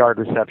 93-yard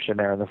reception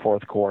there in the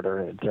fourth quarter,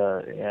 and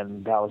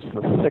that was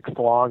the 6th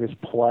longest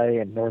play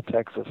in North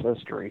Texas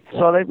history.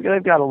 So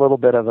they've got a little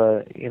bit of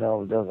a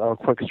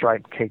quick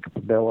strike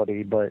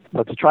capability, but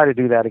to try to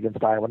do that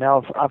against Iowa.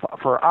 Now,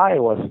 for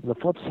Iowa, the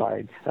flip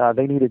side,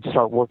 they needed to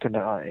start working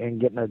and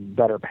getting a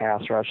better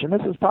pass rush, and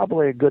this is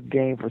probably a good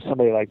game for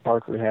somebody like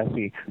Parker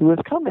Hesse, who has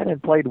come in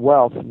and played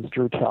well since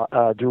Drew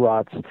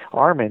Ott's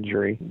arm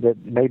injury. That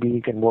maybe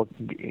he can work,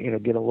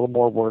 get a little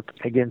more work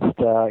against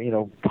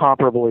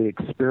comparably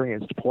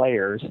experienced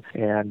players,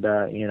 and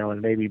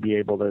maybe be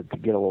able to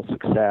get a little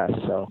success.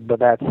 So, but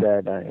that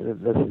said,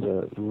 this is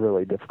a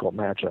really difficult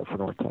matchup for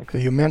North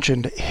Texas. You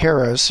mentioned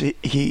Harris.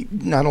 He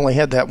not only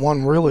had that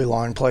one really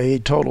long play, he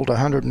totaled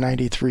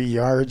 193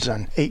 yards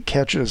on 8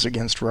 catches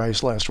against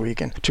Rice last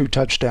week and 2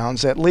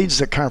 touchdowns. That leads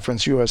the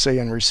Conference USA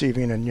in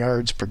receiving and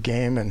yards per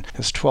game and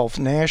is 12th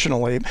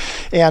nationally.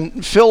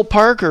 And Phil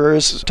Parker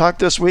has talked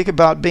this week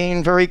about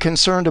being very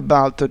concerned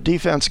about the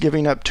defense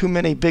giving up too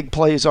many big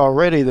plays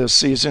already this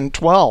season,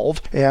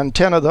 12, and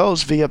 10 of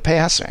those via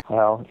passing.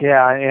 Well,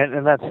 yeah,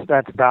 and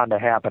that's bound to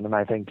happen. And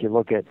I think you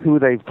look at who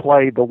they've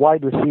played, the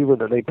wide receiver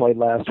that they played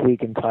last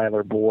week in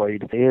Tyler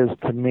Boyd is,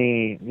 to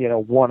me,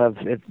 one of,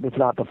 if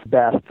not the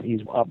best,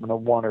 he's up in the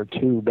 1 or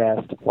 2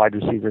 best wide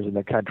receivers in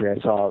the country.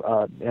 I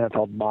saw an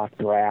NFL mock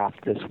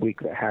draft this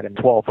week that had him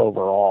 12th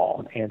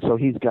overall. And so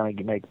he's going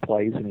to make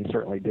plays, and he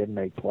certainly did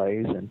make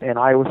plays. And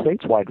Iowa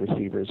State's wide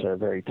receivers are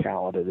very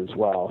talented as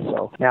well.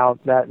 So now,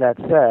 that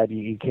said,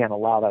 you can't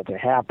allow that to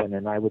happen.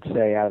 And I would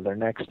say out of their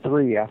next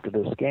 3 after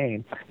this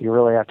game, you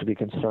really have to be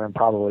concerned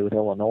probably with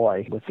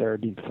Illinois with their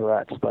deep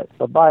threats. But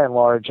by and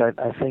large,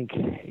 I think,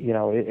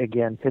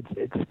 again,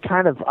 it's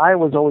kind of,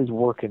 Iowa's always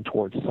working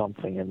towards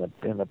something in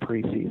the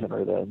preseason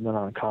or the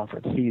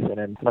non-conference season.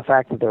 And the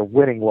fact that they're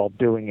winning while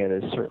doing it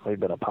has certainly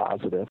been a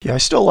positive. Yeah, I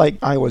still like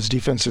Iowa's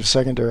defensive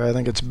secondary. I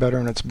think it's better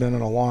than it's been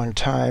in a long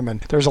time.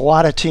 And there's a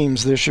lot of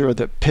teams this year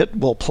that Pitt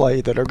will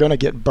play that are going to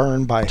get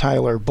burned by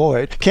Tyler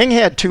Boyd. King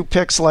had 2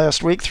 picks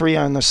last week, 3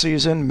 on the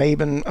season.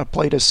 Maben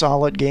played a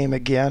solid game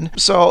again.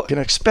 So you can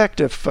expect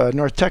if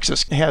North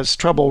Texas has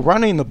trouble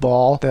running the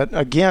ball, that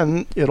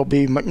again, it'll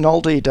be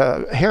McNulty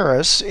to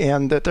Harris,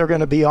 and that they're going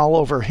to be all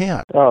over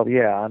him. Oh,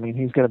 yeah. I mean,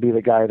 he's going to be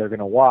the guy they're going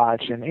to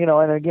watch. And,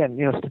 and again,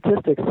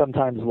 statistics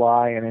sometimes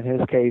lie. And in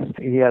his case,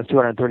 he has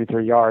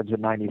 233 yards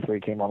and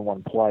 93 came on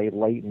 1 play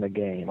late in the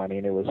game. I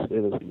mean, it was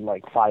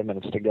like 5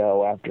 minutes to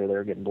go after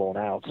they're getting blown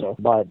out. So,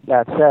 but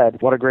that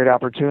said, what a great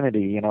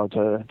opportunity,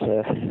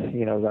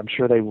 I'm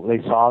sure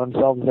they saw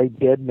themselves. They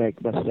did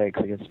make mistakes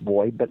against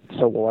Boyd, but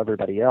so will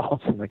everybody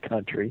else in the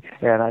country.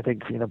 And I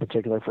think,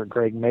 particularly for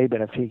Greg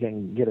Maben, if he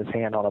can get his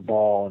hand on a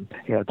ball and,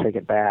 take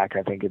it back,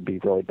 I think it'd be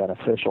really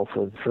beneficial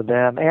for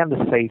them and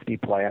the safety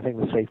play. I think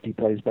the safety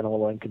play has been a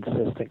little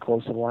inconsistent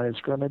close to the line of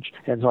scrimmage.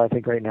 And so I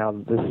think right now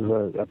this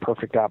is a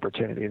perfect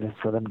opportunity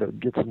for them to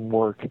get some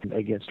work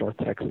against North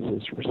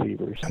Texas's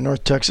receivers.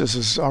 North Texas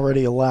has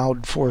already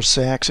allowed 4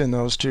 sacks in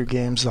those 2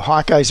 games. The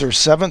Hawkeyes are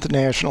 7th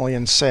nationally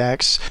in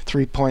sacks,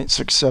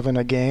 3.67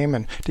 a game,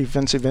 and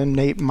defensive end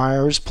Nate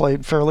Myers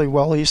played fairly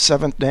well. He's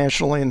 7th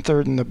nationally and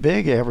 3rd in the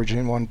Big,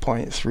 averaging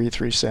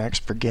 1.33 sacks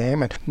per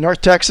game. And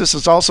North Texas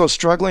is also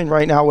struggling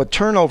right now with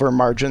turnover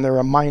margin. They're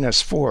a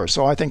 -4,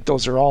 so I think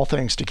those are all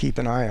things to keep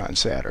an eye on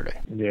Saturday.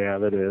 Yeah,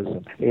 that is.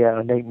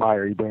 Yeah, Nate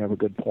Meyer, you bring up a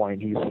good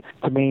point. He's,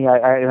 to me,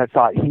 I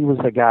thought he was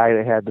the guy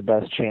that had the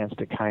best chance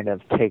to kind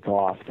of take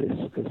off this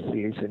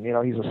season.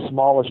 He's a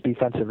smallish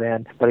defensive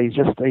end, but he's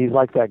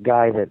like that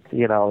guy that,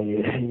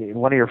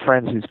 one of your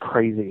friends who's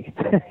crazy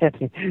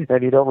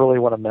and you don't really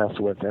want to mess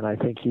with. And I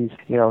think he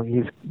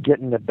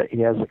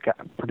has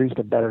produced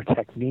a better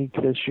technique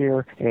this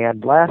year.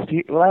 And last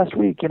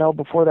week,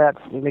 before that,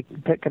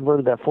 Pitt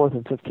converted that 4th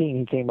and 15,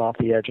 he came off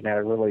the edge and had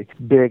a really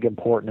big,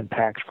 important,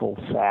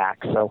 impactful sack.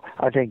 So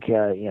I think,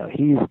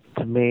 he's,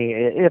 to me,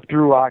 if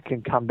Drew Ott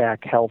can come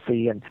back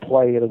healthy and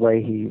play the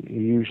way he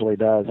usually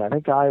does, I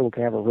think Iowa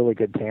can have a really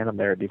good tandem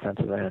there at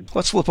defensive end.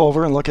 Let's flip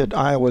over and look at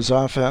Iowa's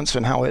offense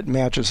and how it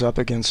matches up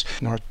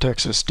against North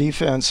Texas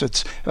defense.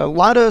 It's a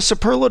lot of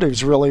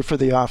superlatives, really, for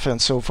the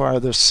offense so far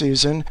this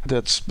season.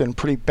 That's been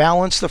pretty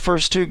balanced the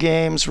first 2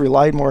 games,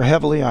 relied more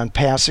heavily on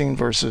passing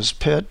versus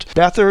Pitt Pitt.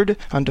 Beathard,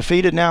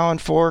 undefeated now in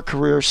 4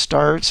 career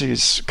starts.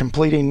 He's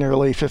completing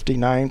nearly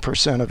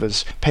 59% of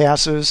his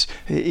passes.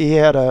 He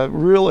had a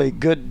really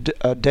good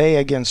day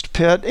against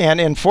Pitt.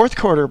 And in fourth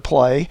quarter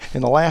play,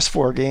 in the last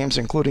 4 games,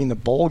 including the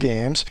bowl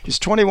games, he's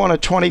 21 of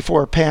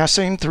 24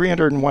 passing,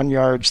 301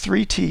 yards,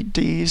 3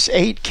 TDs,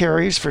 8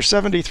 carries for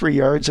 73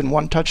 yards and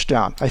 1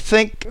 touchdown. I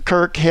think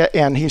Kirk,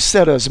 and he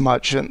said as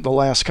much in the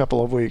last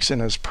couple of weeks in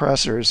his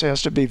pressers,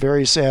 has to be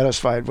very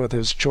satisfied with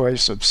his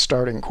choice of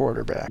starting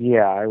quarterback.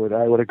 Yeah, I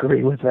would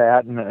agree with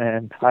that,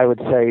 and I would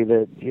say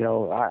that, you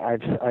know,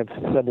 I've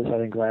said this I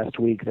think last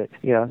week, that,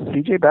 you know,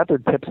 C.J.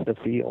 Beathard tips the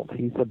field.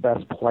 He's the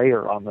best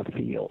player on the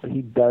field.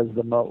 He does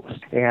the most.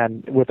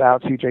 And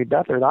without C.J.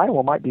 Beathard,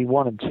 Iowa might be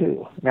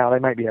 1-2. Now they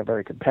might be a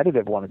very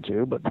competitive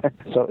 1-2, but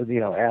so, you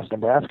know, ask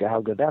Nebraska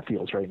how good that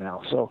feels right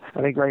now. So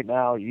I think right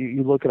now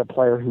you look at a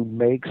player who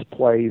makes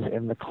plays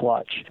in the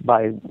clutch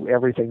by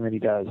everything that he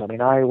does. I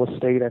mean, Iowa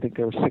State, I think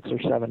there were 6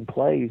 or 7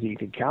 plays you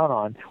could count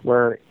on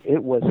where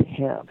it was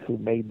him who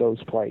made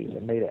those plays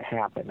and made it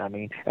happen. I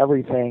mean,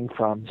 everything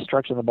from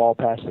stretching the ball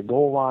past the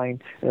goal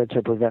line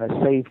to prevent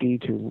a safety,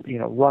 to, you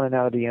know, running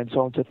out of the end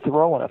zone, to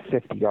throwing a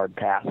 50-yard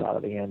pass out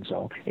of the end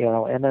zone. You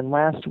know, and then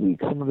last week,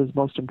 some of his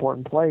most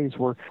important plays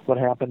were what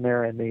happened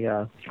there in the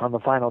on the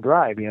final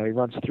drive. You know, he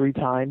runs 3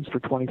 times for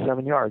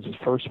 27 yards. His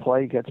first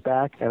play, gets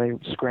back, and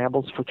he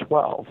scrambles for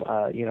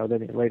 12. You know,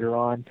 then later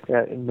on,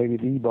 maybe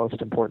the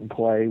most important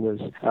play was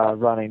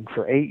running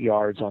for 8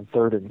 yards on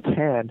 3rd and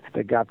 10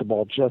 that got the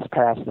ball just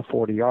past the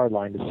 40-yard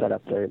line to set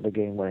up the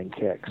game-winning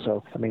kick.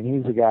 So, I mean,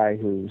 he's a guy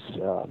who's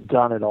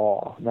done it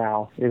all.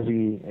 Now, is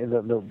he?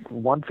 The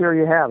one fear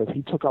you have is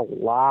he took a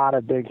lot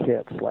of big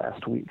hits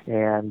last week,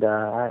 and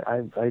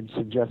I'd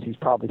suggest he's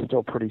probably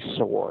still pretty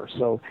sore.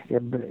 So,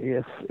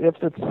 if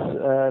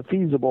it's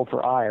feasible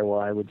for Iowa,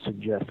 I would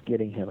suggest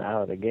getting him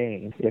out of the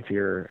game if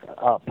you're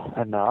up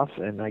enough,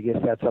 and I guess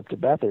that's up to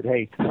Beathard.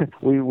 Hey,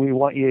 we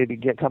want you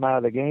to come out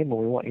of the game, and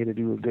we want you to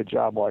do a good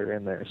job while you're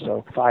in there.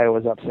 So if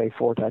Iowa's up, say,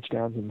 4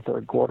 touchdowns in the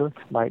third quarter,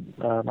 might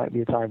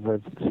be a time for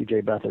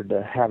C.J. Beathard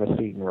to have a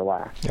seat and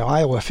relax. Now,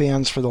 Iowa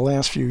fans for the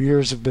last few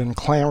years have been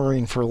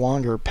clamoring for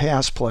longer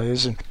pass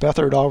plays, and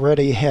Beathard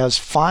already has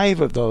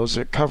 5 of those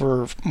that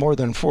cover more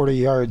than 40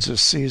 yards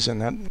this season.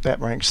 That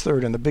ranks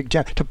 3rd in the Big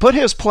Ten. To put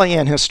his play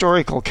in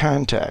historical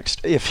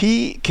context, if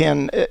he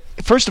can,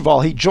 first of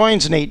all, he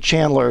joins Nate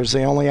Chandler as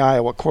the only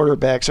Iowa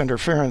quarterbacks under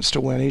Ferentz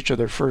to win each of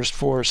their first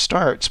 4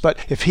 starts. But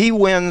if he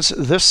wins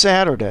this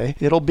Saturday,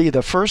 it'll be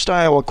the first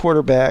Iowa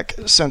quarterback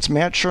since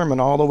Matt Sherman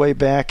all the way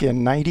back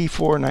in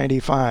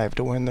 94-95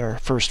 to win their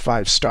first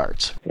 5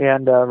 starts.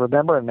 And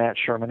remember Matt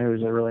Sherman,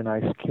 who's a really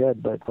nice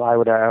kid, but I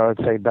would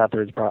say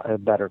Beathard's a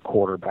better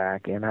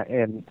quarterback.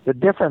 And the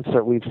difference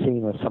that we've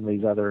seen with some of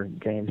these other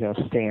games, you know,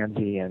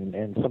 Stanzi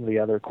and some of the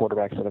other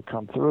quarterbacks that have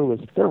come through, is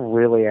they're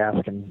really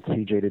asking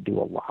CJ to do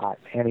a lot,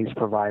 and he's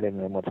providing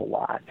them with a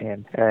lot.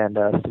 And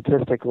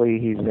statistically,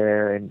 he's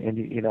there, and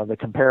you know, the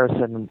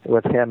comparison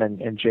with him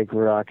and Jake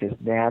Rudock is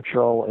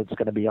natural. It's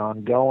going to be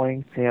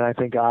ongoing, and I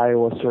think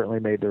Iowa certainly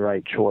made the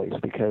right choice,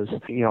 because,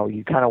 you know,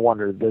 you kind of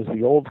wonder, does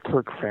the old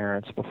Kirk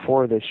Ferentz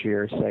before this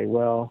year say,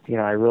 well, you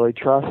know, I really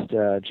trust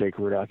Jake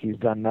Rudock. He's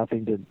done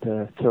nothing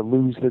to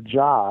lose the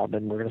job,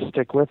 and we're going to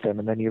stick with him.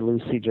 And then you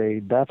lose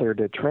C.J. Beathard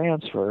to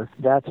transfer.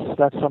 That's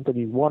something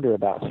you wonder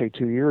about. Say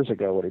 2 years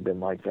ago would have been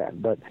like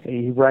that. But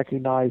he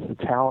recognized the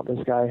talent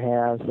this guy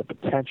has, the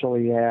potential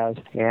he has,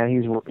 and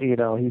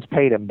he's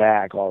paid him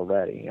back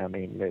already. I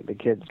mean, the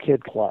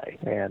kid play,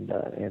 and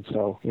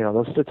so, you know,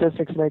 those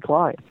statistics may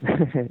climb.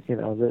 You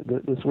know,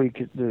 this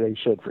week they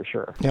should for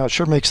sure. Yeah, it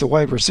sure makes the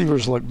wide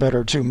receivers look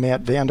better too.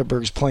 Matt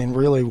Vandenberg's playing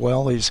really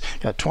well. He's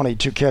got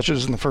 22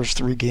 catches in the first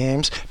 3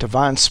 games.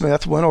 Devon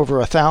Smith went over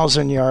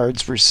 1,000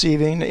 yards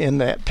receiving in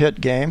that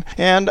Pitt game.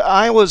 And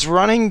Iowa's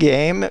running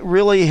game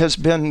really has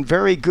been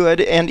very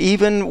good, and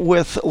even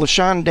with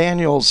LaShawn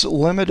Daniels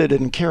limited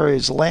in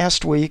carries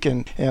last week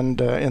and in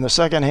the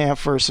second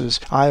half versus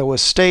Iowa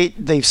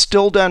State, they've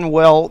still done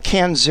well.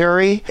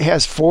 Canzeri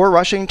has 4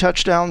 rushing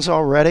touchdowns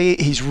already.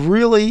 He's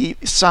really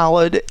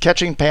solid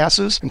catching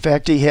passes. In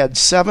fact, he had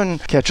 7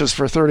 catches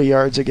for 30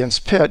 yards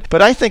against Pitt.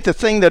 But I think the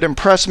thing that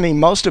impressed me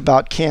most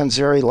about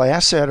Canzeri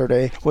last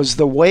Saturday was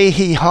the way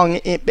he hung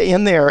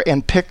in there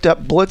and picked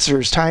up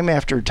blitzers time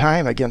after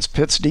time against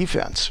Pitt's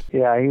defense.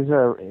 Yeah, he's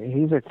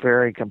a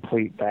very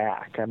complete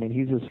back. I mean,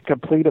 he's as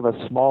complete of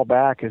a small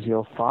back as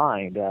you'll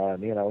find.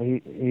 You know,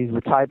 he's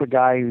the type of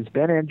guy who's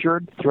been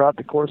injured throughout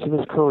the course of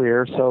his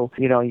career, so,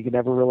 you know, you can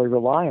never really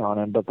rely on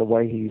him. But the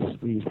way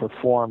he's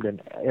performed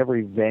in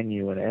every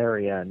venue and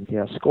area, and, you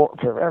know,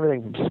 for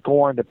everything from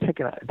scoring to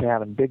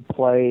having big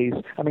plays.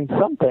 I mean,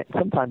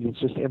 sometimes it's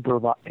just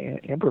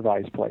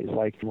improvised plays.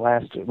 Like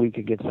last week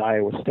against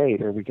Iowa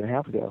State, or a week and a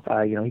half ago,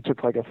 you know, he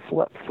took like a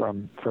flip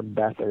from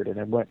Beathard, and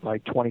it went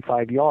like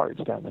 25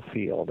 yards down the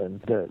field.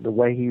 And the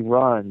way he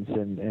runs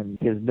and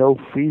his no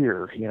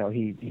fear, you know,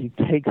 he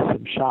takes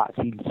some shots.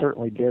 He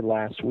certainly did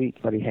last week,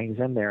 but he hangs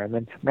in there. And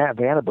then Matt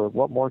Vandenberg,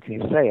 what more can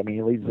you say? I mean,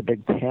 he leads the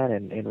Big Ten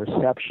in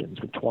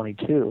receptions with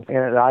 22. And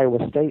at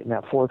Iowa State in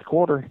that fourth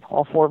quarter,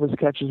 all 4 of his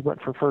catches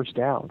went for first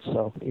down.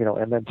 So,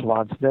 and then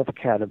Tavon Smith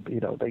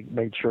they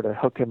made sure to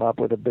hook him up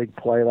with a big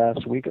play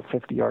last week, a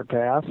 50-yard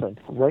pass. And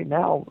right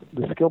now,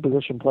 the skill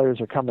position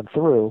players are coming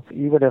through,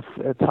 even if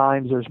at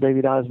times there's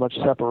maybe not as much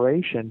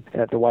separation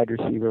at the wide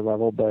receiver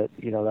level, but,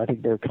 I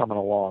think they're coming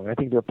along. I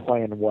think they're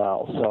playing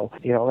well. So,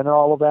 and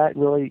all of that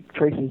really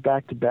traces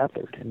back to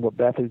Beathard. And what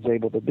Beathard's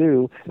able to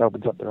do, it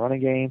opens up the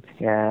running game,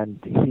 and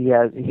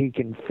he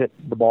can fit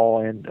the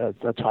ball in a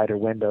tighter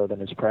window than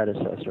his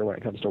predecessor when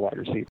it comes to wide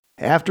receiver.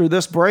 After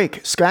this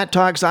break, Scott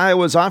talks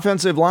Iowa's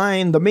offensive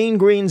line, the Mean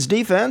Green's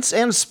defense,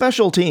 and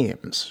special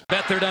teams.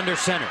 Beathard under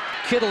center.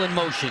 Kittle in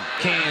motion.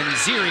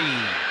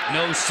 Canzeri.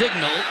 No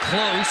signal.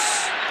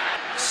 Close.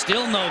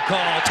 Still no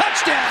call.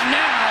 Touchdown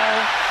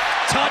now.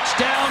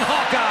 Touchdown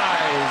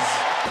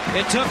Hawkeyes.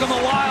 It took him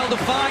a while to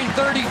find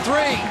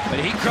 33, but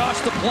he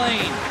crossed the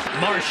plane.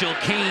 Marshall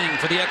Kane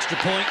for the extra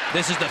point.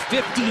 This is the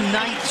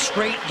 59th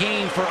straight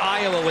game for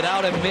Iowa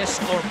without a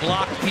missed or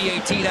blocked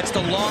PAT. That's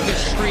the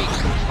longest streak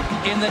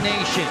in the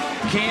nation.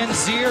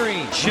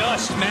 Canzeri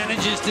just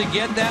manages to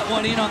get that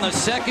one in on the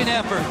second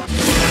effort.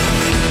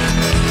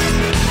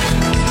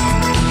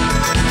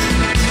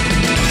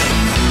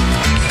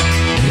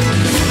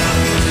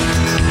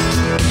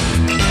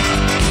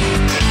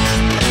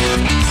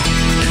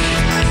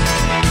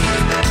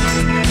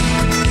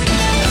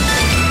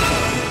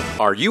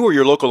 Are you or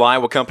your local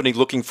Iowa company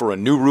looking for a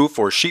new roof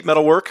or sheet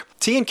metal work?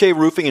 T&K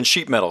Roofing and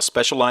Sheet Metal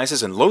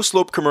specializes in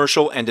low-slope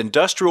commercial and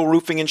industrial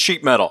roofing and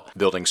sheet metal.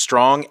 Building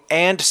strong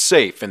and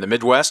safe in the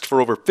Midwest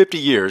for over 50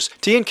 years,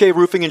 T&K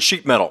Roofing and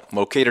Sheet Metal,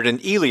 located in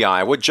Ely,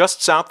 Iowa,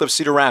 just south of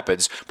Cedar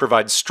Rapids,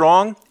 provides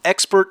strong,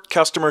 expert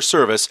customer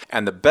service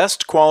and the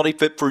best quality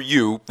fit for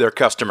you, their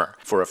customer.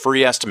 For a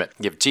free estimate,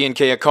 give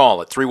T&K a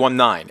call at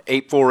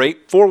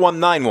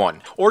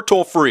 319-848-4191 or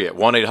toll free at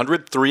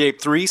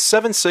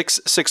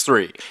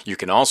 1-800-383-7663. You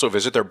can also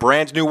visit their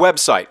brand new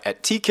website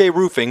at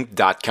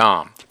tkroofing.com.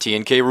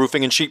 T&K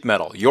Roofing and Sheet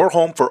Metal, your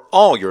home for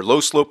all your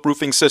low-slope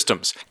roofing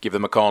systems. Give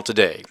them a call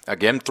today.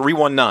 Again,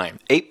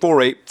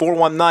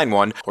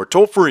 319-848-4191 or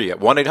toll free at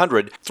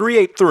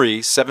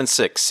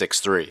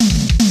 1-800-383-7663.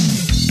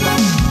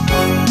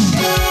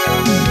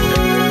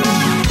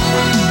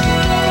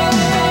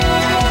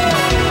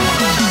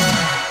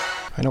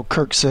 I know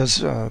Kirk says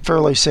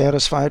fairly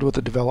satisfied with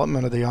the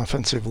development of the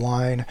offensive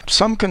line.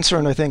 Some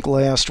concern, I think,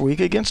 last week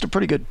against a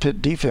pretty good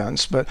Pitt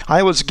defense, but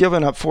Iowa's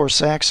given up 4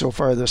 sacks so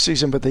far this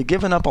season, but they've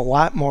given up a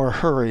lot more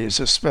hurries,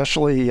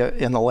 especially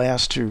in the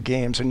last 2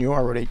 games. And you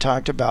already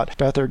talked about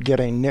Beathard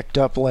getting nicked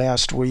up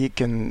last week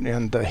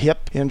and the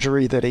hip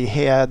injury that he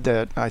had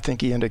that I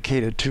think he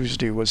indicated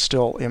Tuesday was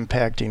still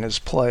impacting his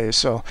play.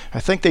 So I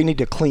think they need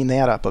to clean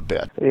that up a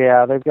bit.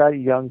 Yeah, they've got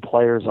young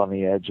players on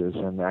the edges,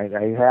 and I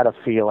had a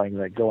feeling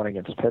that going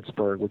against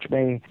Pittsburgh, which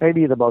may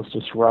be the most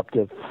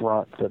disruptive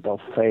front that they'll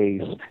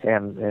face,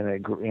 and they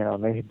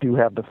do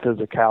have the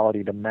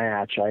physicality to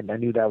match. I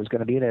knew that was going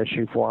to be an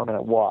issue for them, and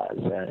it was.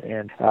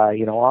 And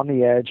on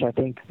the edge, I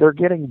think they're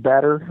getting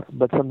better,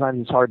 but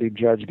sometimes it's hard to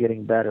judge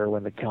getting better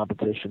when the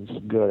competition's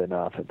good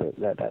enough at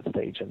that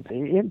stage. And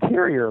the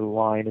interior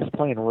line is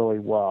playing really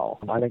well.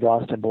 I think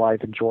Austin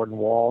Blythe and Jordan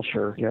Walsh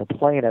are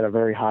playing at a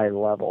very high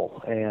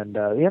level, and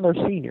they're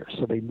seniors,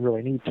 so they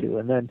really need to.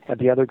 And then at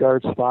the other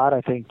guard spot, I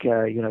think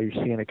you're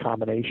seeing a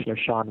combination of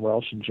Sean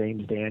Welsh and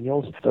James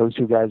Daniels. Those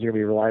 2 guys are going to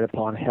be relied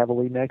upon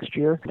heavily next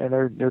year, and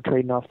they're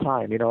trading off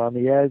time. On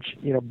the edge,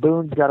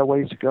 Boone's got a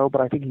ways to go, but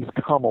I think he's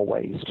come a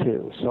ways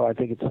too. So I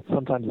think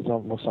sometimes it's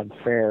almost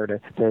unfair to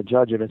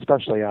judge him,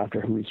 especially after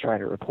who he's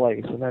trying to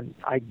replace. And then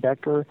Ike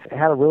Becker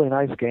had a really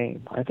nice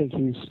game. I think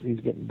he's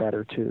getting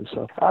better too.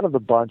 So out of the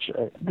bunch,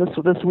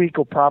 this week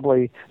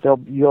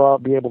you'll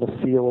be able to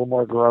see a little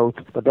more growth.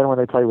 But then when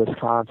they play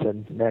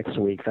Wisconsin next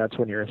week, that's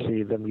when you're going to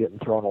see them getting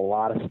thrown a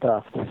lot of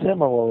stuff.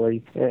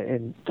 Similarly,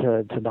 to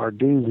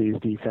Narduzzi's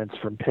defense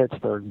from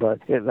Pittsburgh, but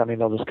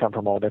they'll just come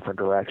from all different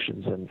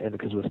directions, and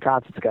because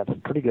Wisconsin's got some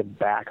pretty good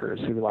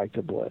backers who like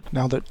to blitz.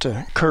 Now that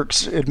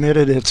Kirk's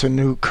admitted it's a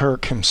new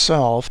Kirk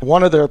himself,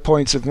 one of their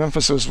points of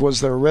emphasis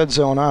was their red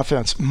zone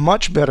offense.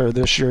 Much better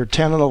this year,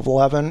 10 of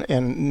 11,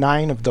 and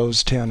 9 of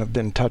those 10 have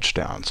been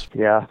touchdowns.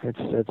 Yeah, it's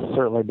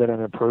certainly been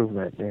an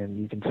improvement, and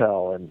you can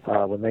tell. And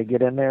when they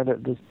get in there,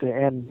 that's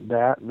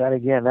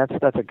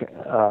a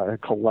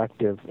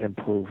collective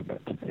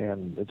improvement.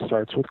 And it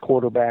starts with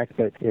quarterback,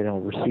 but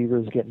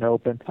receivers getting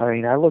open.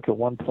 I look at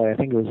one play, I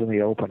think it was in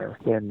the opener,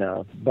 when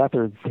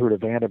Beathard threw to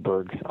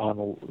Vandenberg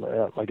on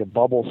like a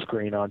bubble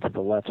screen onto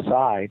the left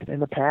side. In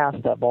the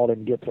past, that ball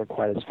didn't get there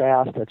quite as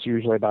fast. That's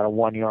usually about a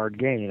 1-yard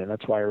gain, and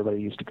that's why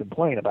everybody used to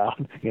complain about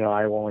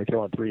Iowa only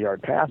throwing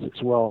 3-yard passes.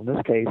 Well, in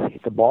this case,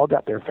 the ball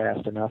got there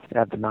fast enough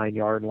at the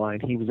 9-yard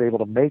line. He was able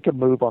to make a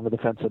move on the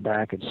defensive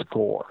back and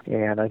score,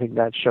 and I think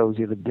that shows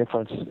you the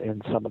difference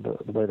in some of the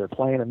way they're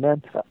playing. And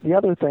then the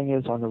other thing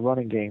is on the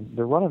running game,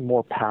 they're running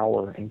more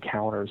power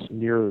encounters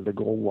near the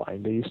goal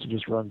line. They used to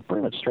just run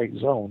pretty much straight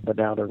zone, but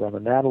now they're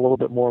running that a little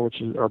bit more,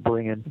 which are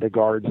bringing the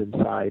guards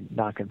inside,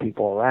 knocking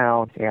people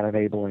around, and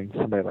enabling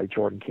somebody like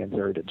Jordan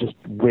Canzeri to just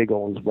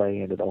wiggle his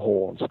way into the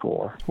hole and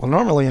score. Well,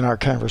 normally in our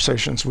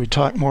conversations we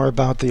talk more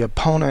about the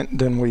opponent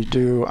than we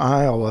do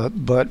Iowa,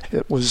 but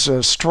it was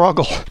a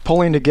struggle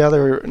pulling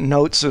together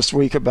notes this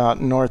week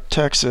about North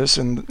Texas,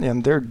 and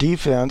their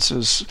defense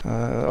is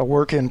a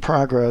work in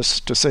progress,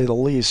 to say the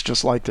least,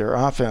 just like their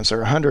offense.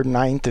 They're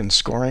 109th in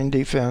scoring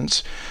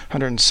defense,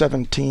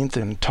 117th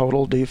in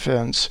total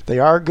defense. They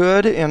are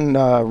good in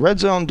red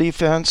zone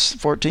defense,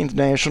 14th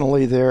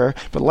nationally there,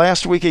 but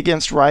last week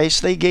against Rice,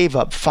 they gave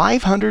up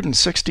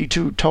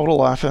 562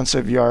 total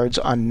offensive yards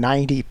on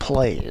 90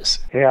 plays.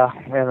 Yeah,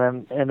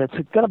 and it's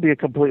going to be a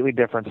completely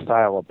different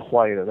style of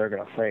play that they're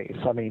going to face.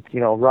 I mean,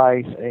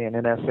 Rice and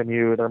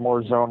SMU, they're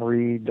more zone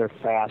read, they're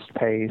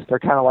fast-paced, they're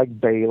kind of like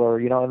Baylor,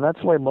 and that's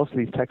the way most of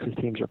these Texas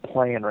teams are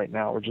playing right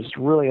now. We're just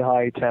really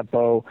high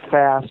tempo,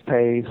 fast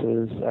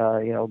paces,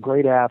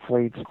 great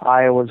athletes.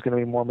 Iowa's going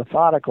to be more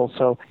methodical,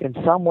 so in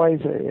some ways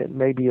it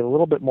may be a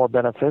little bit more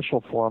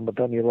beneficial for them, but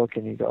then you look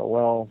and you go,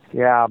 well,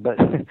 yeah, but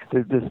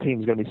this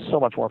team's going to be so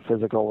much more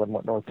physical than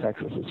what North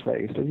Texas has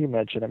faced. As you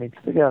mentioned, I mean,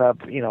 they got up,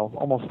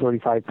 almost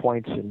 35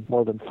 points and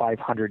more than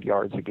 500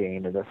 yards a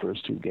game in their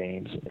first two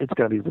games. It's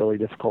going to be really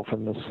difficult for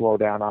them to slow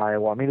down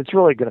Iowa. I mean, it's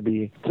really going to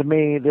be, to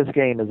me, this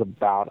game is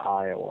about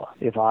Iowa.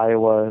 If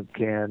Iowa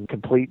can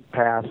complete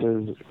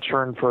passes,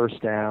 churn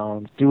first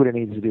downs, do what it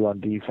needs to do on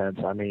defense,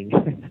 I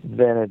mean,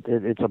 then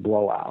it's a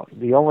blowout.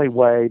 The only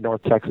way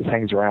North Texas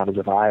hangs around is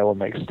if Iowa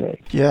makes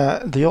mistakes.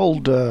 Yeah, the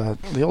old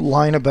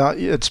line about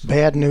it's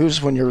bad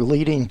news when your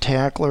leading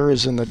tackler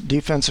is in the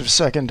defensive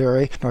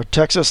secondary. North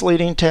Texas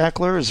leading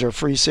tackler is their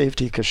free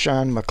safety,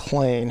 Kashawn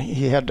McLean.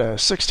 He had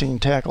 16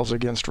 tackles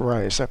against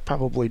Rice. That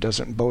probably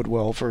doesn't bode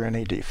well for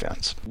any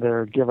defense.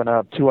 They're giving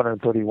up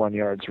 231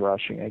 yards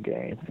rushing a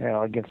game,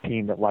 against a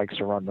team that likes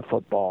to run the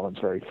football and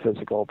is very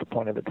physical at the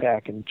point of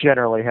attack and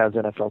generally has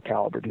NFL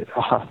caliber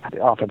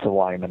offensive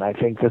linemen. I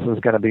think this is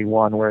going to be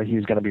one where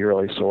he's going to be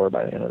really sore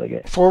by the end of the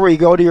game. Before we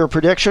go to your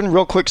prediction,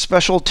 real quick,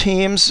 special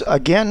teams.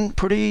 Again,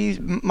 pretty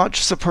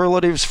much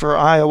superlatives for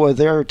Iowa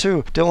there,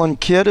 too. Dylan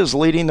Kidd is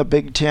leading the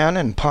Big Ten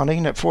in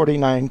punting at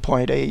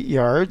 49.8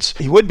 yards.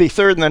 He would be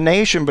third in the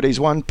nation, but he's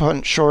one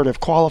punt short of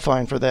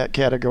qualifying for that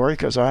category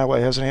because Iowa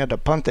hasn't had to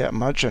punt that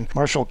much, and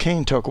Marshall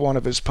Kane took one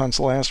of his punts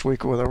last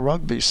week with a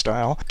rugby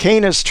style.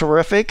 Kane is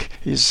terrific.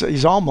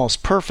 He's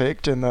almost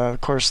perfect, and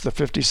of course the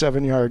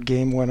 57-yard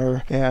game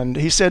winner. And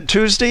he said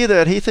Tuesday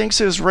that he thinks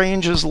his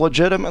range is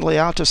legitimately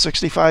out to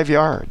 65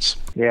 yards.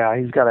 Yeah,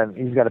 he's got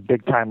a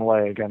big time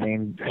leg. I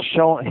mean,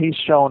 he's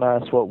shown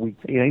us what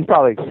he's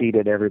probably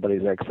exceeded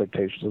everybody's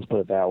expectations. Let's put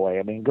it that way.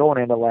 I mean,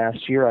 going into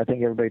last year, I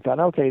think everybody thought,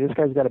 okay, this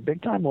guy's got a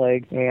big time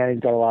leg and he's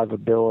got a lot of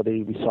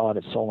ability. We saw it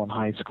at Solon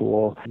High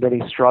School. But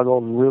he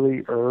struggled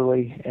really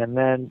early, and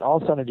then all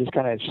of a sudden it just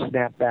kind of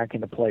snapped back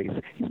into place.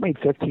 He's made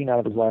 15 out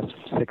of his last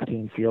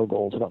 16 field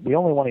goals. The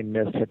only one he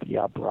missed hit the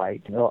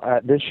upright.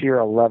 This year,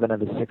 11 of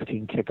the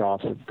 16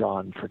 kickoffs have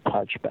gone for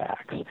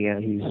touchbacks.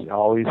 And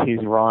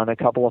he's run a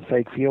couple of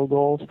fake field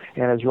goals,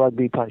 and his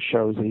rugby punt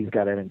shows that he's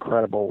got an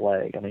incredible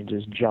leg. I mean,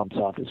 just jumps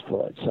off his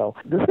foot. So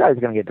this guy's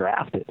going to get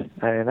drafted.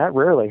 I mean, that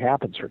rarely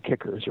happens for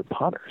kickers or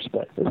punters,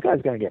 but this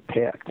guy's going to get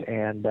picked.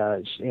 And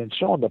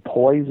showing the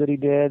poise that he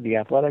did, the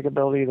athletic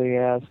ability that he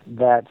has,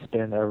 that's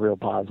been a real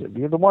positive.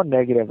 The one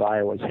negative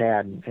Iowa's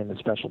had in the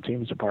special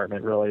teams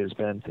department really has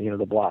been,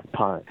 the block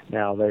punt.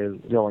 Now,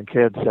 Dylan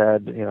Kidd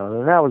said,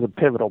 and that was a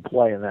pivotal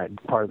play in that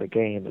part of the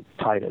game that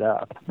tied it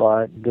up.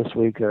 But this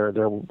week they're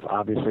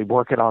obviously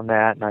working on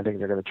that, and I think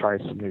they're going to try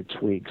some new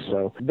tweaks.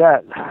 So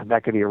that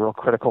could be a real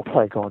critical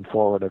play going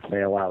forward if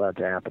they allow that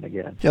to happen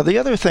again. Yeah, the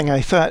other thing,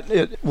 I thought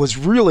it was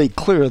really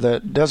clear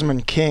that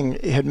Desmond King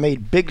had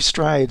made big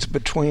strides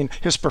between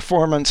his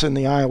performance in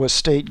the Iowa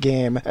State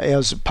game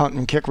as a punt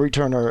and kick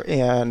returner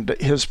and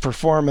his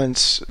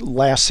performance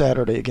last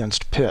Saturday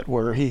against Pitt,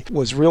 where he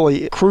was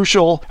really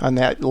crucial on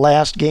that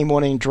last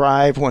game-winning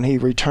drive when he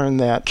returned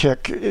that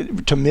kick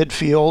to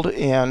midfield,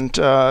 and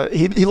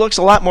he looks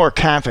a lot more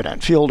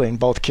confident fielding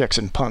both kicks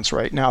and punts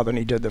right now than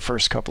he did the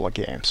first couple of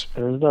games.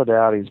 There's no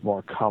doubt he's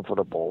more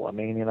comfortable. I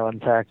mean, in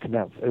fact,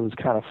 it was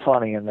kind of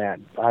funny in that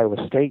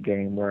Iowa State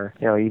game where,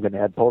 even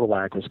Ed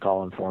Podolak was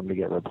calling for him to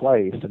get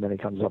replaced, and then he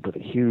comes up with a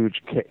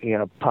huge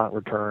punt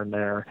return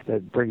there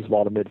that brings the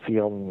ball to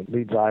midfield and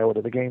leads Iowa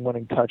to the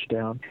game-winning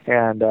touchdown.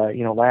 And,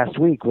 last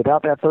week,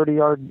 without that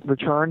 30-yard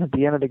return at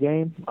the end of the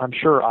game, I'm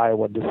sure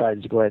Iowa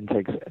decides to go ahead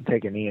and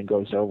take a knee and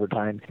goes to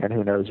overtime, and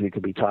who knows, we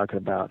could be talking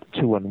about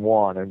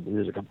 2-1, and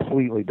there's a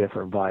completely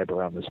different vibe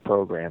around this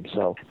program.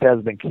 So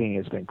Desmond King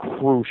has been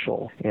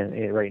crucial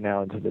in right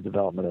now into the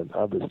development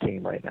of this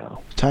team right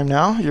now. Time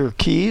now, your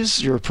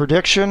keys, your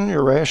prediction,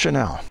 your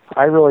rationale.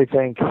 I really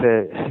think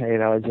that,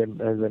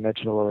 as I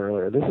mentioned a little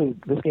earlier,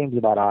 this game's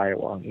about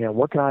Iowa.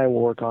 What can Iowa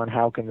work on?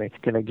 How can they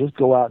just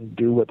go out and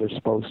do what they're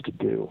supposed to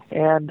do?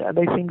 And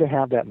they seem to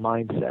have that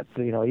mindset.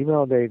 Even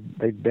though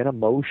they've been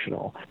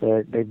emotional,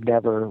 they've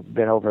never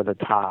been over the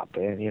top.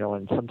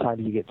 And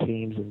sometimes you get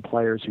teams and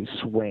players who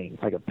swing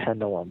like a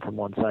pendulum from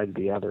one side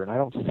to the other. And I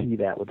don't see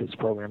that with this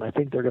program. I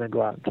think they're going to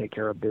go out and take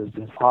care of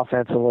business.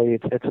 Offensively,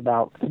 it's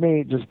about, to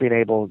me, just being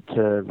able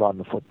to run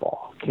the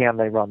football. Can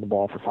they run the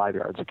ball for 5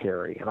 yards a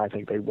carry? And I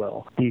think they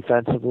will.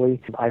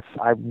 Defensively,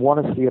 I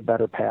want to see a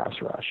better pass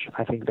rush.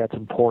 I think that's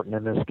important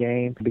in this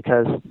game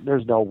because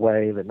there's no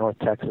way that North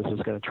Texas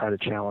is going to try to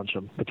challenge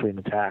them between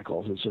the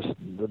tackles. It's just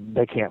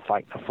they can't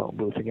fight in a phone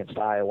booth against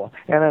Iowa.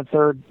 And then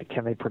third,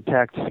 can they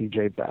protect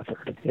C.J.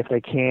 Beathard? If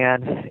they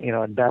can,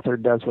 and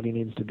Beathard does what he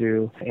needs to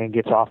do and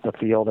gets off the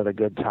field at a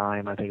good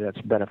time, I think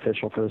that's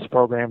beneficial for this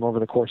program over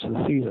the course of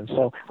the season.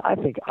 So I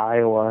think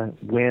Iowa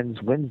wins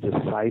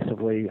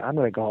decisively. I'm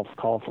going to call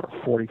for a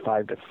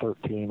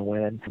 45-13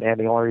 win. And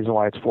the only reason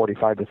why it's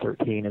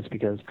 45-13 is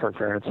because Kirk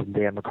Ferentz and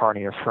Dan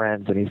McCarney are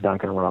friends, and he's not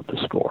going to run up the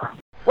score.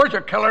 Where's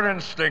your killer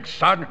instinct,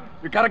 son?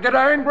 You gotta get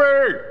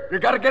angry. You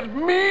gotta get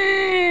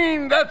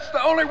mean. That's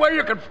the only way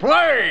you can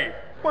play.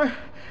 Well,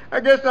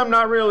 I guess I'm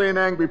not really an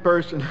angry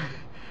person.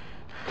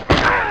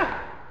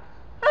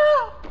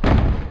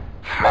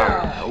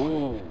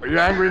 Are you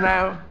angry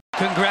now?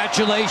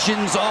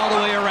 Congratulations all the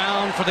way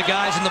around for the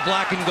guys in the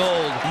black and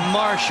gold.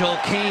 Marshall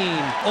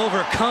Kane,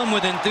 overcome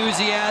with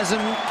enthusiasm,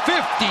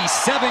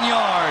 57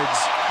 yards,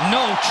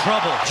 no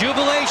trouble.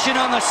 Jubilation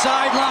on the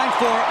sideline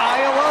for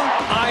Iowa.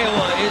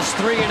 Iowa is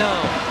 3-0.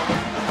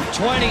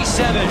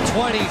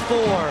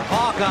 27-24,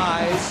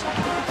 Hawkeyes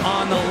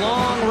on the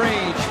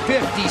long-range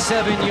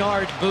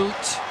 57-yard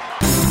boot.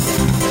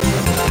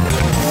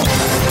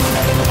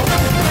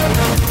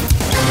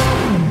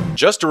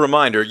 Just a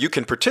reminder, you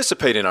can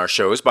participate in our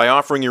shows by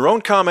offering your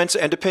own comments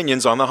and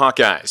opinions on the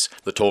Hawkeyes.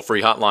 The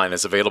toll-free hotline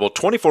is available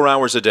 24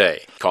 hours a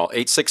day. Call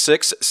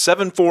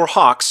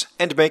 866-74-HAWKS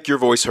and make your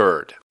voice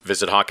heard.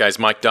 Visit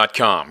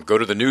HawkeyesMike.com, go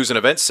to the News and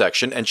Events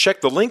section, and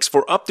check the links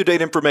for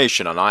up-to-date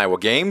information on Iowa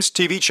games,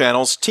 TV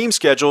channels, team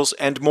schedules,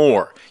 and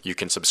more. You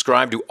can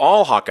subscribe to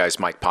all Hawkeyes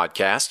Mike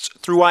podcasts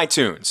through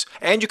iTunes.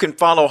 And you can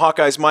follow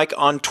Hawkeyes Mike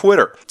on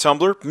Twitter,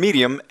 Tumblr,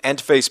 Medium, and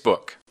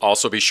Facebook.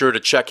 Also be sure to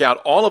check out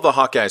all of the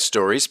Hawkeyes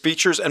stories,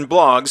 features, and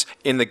blogs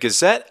in the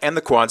Gazette and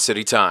the Quad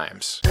City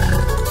Times.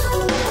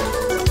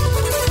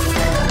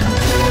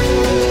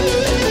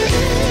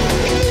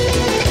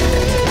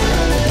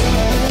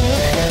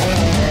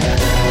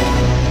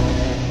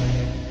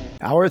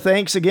 Our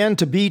thanks again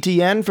to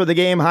BTN for the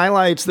game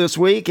highlights this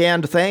week,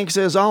 and thanks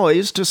as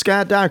always to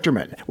Scott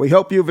Docterman. We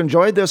hope you've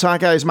enjoyed this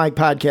Hawkeyes Mike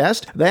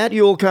podcast, that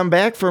you'll come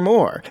back for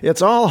more.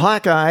 It's all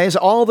Hawkeyes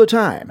all the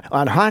time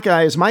on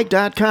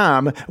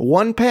HawkeyesMike.com.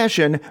 One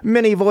passion,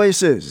 many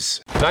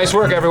voices. Nice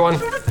work, everyone.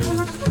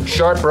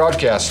 Sharp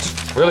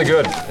broadcast. Really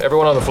good.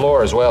 Everyone on the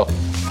floor as well.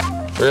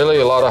 Really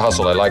a lot of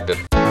hustle. I liked it.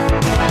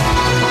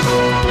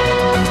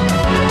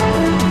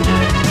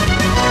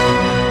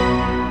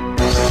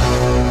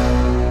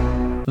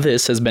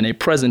 This has been a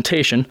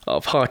presentation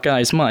of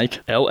Hawkeyes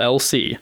Mike, LLC.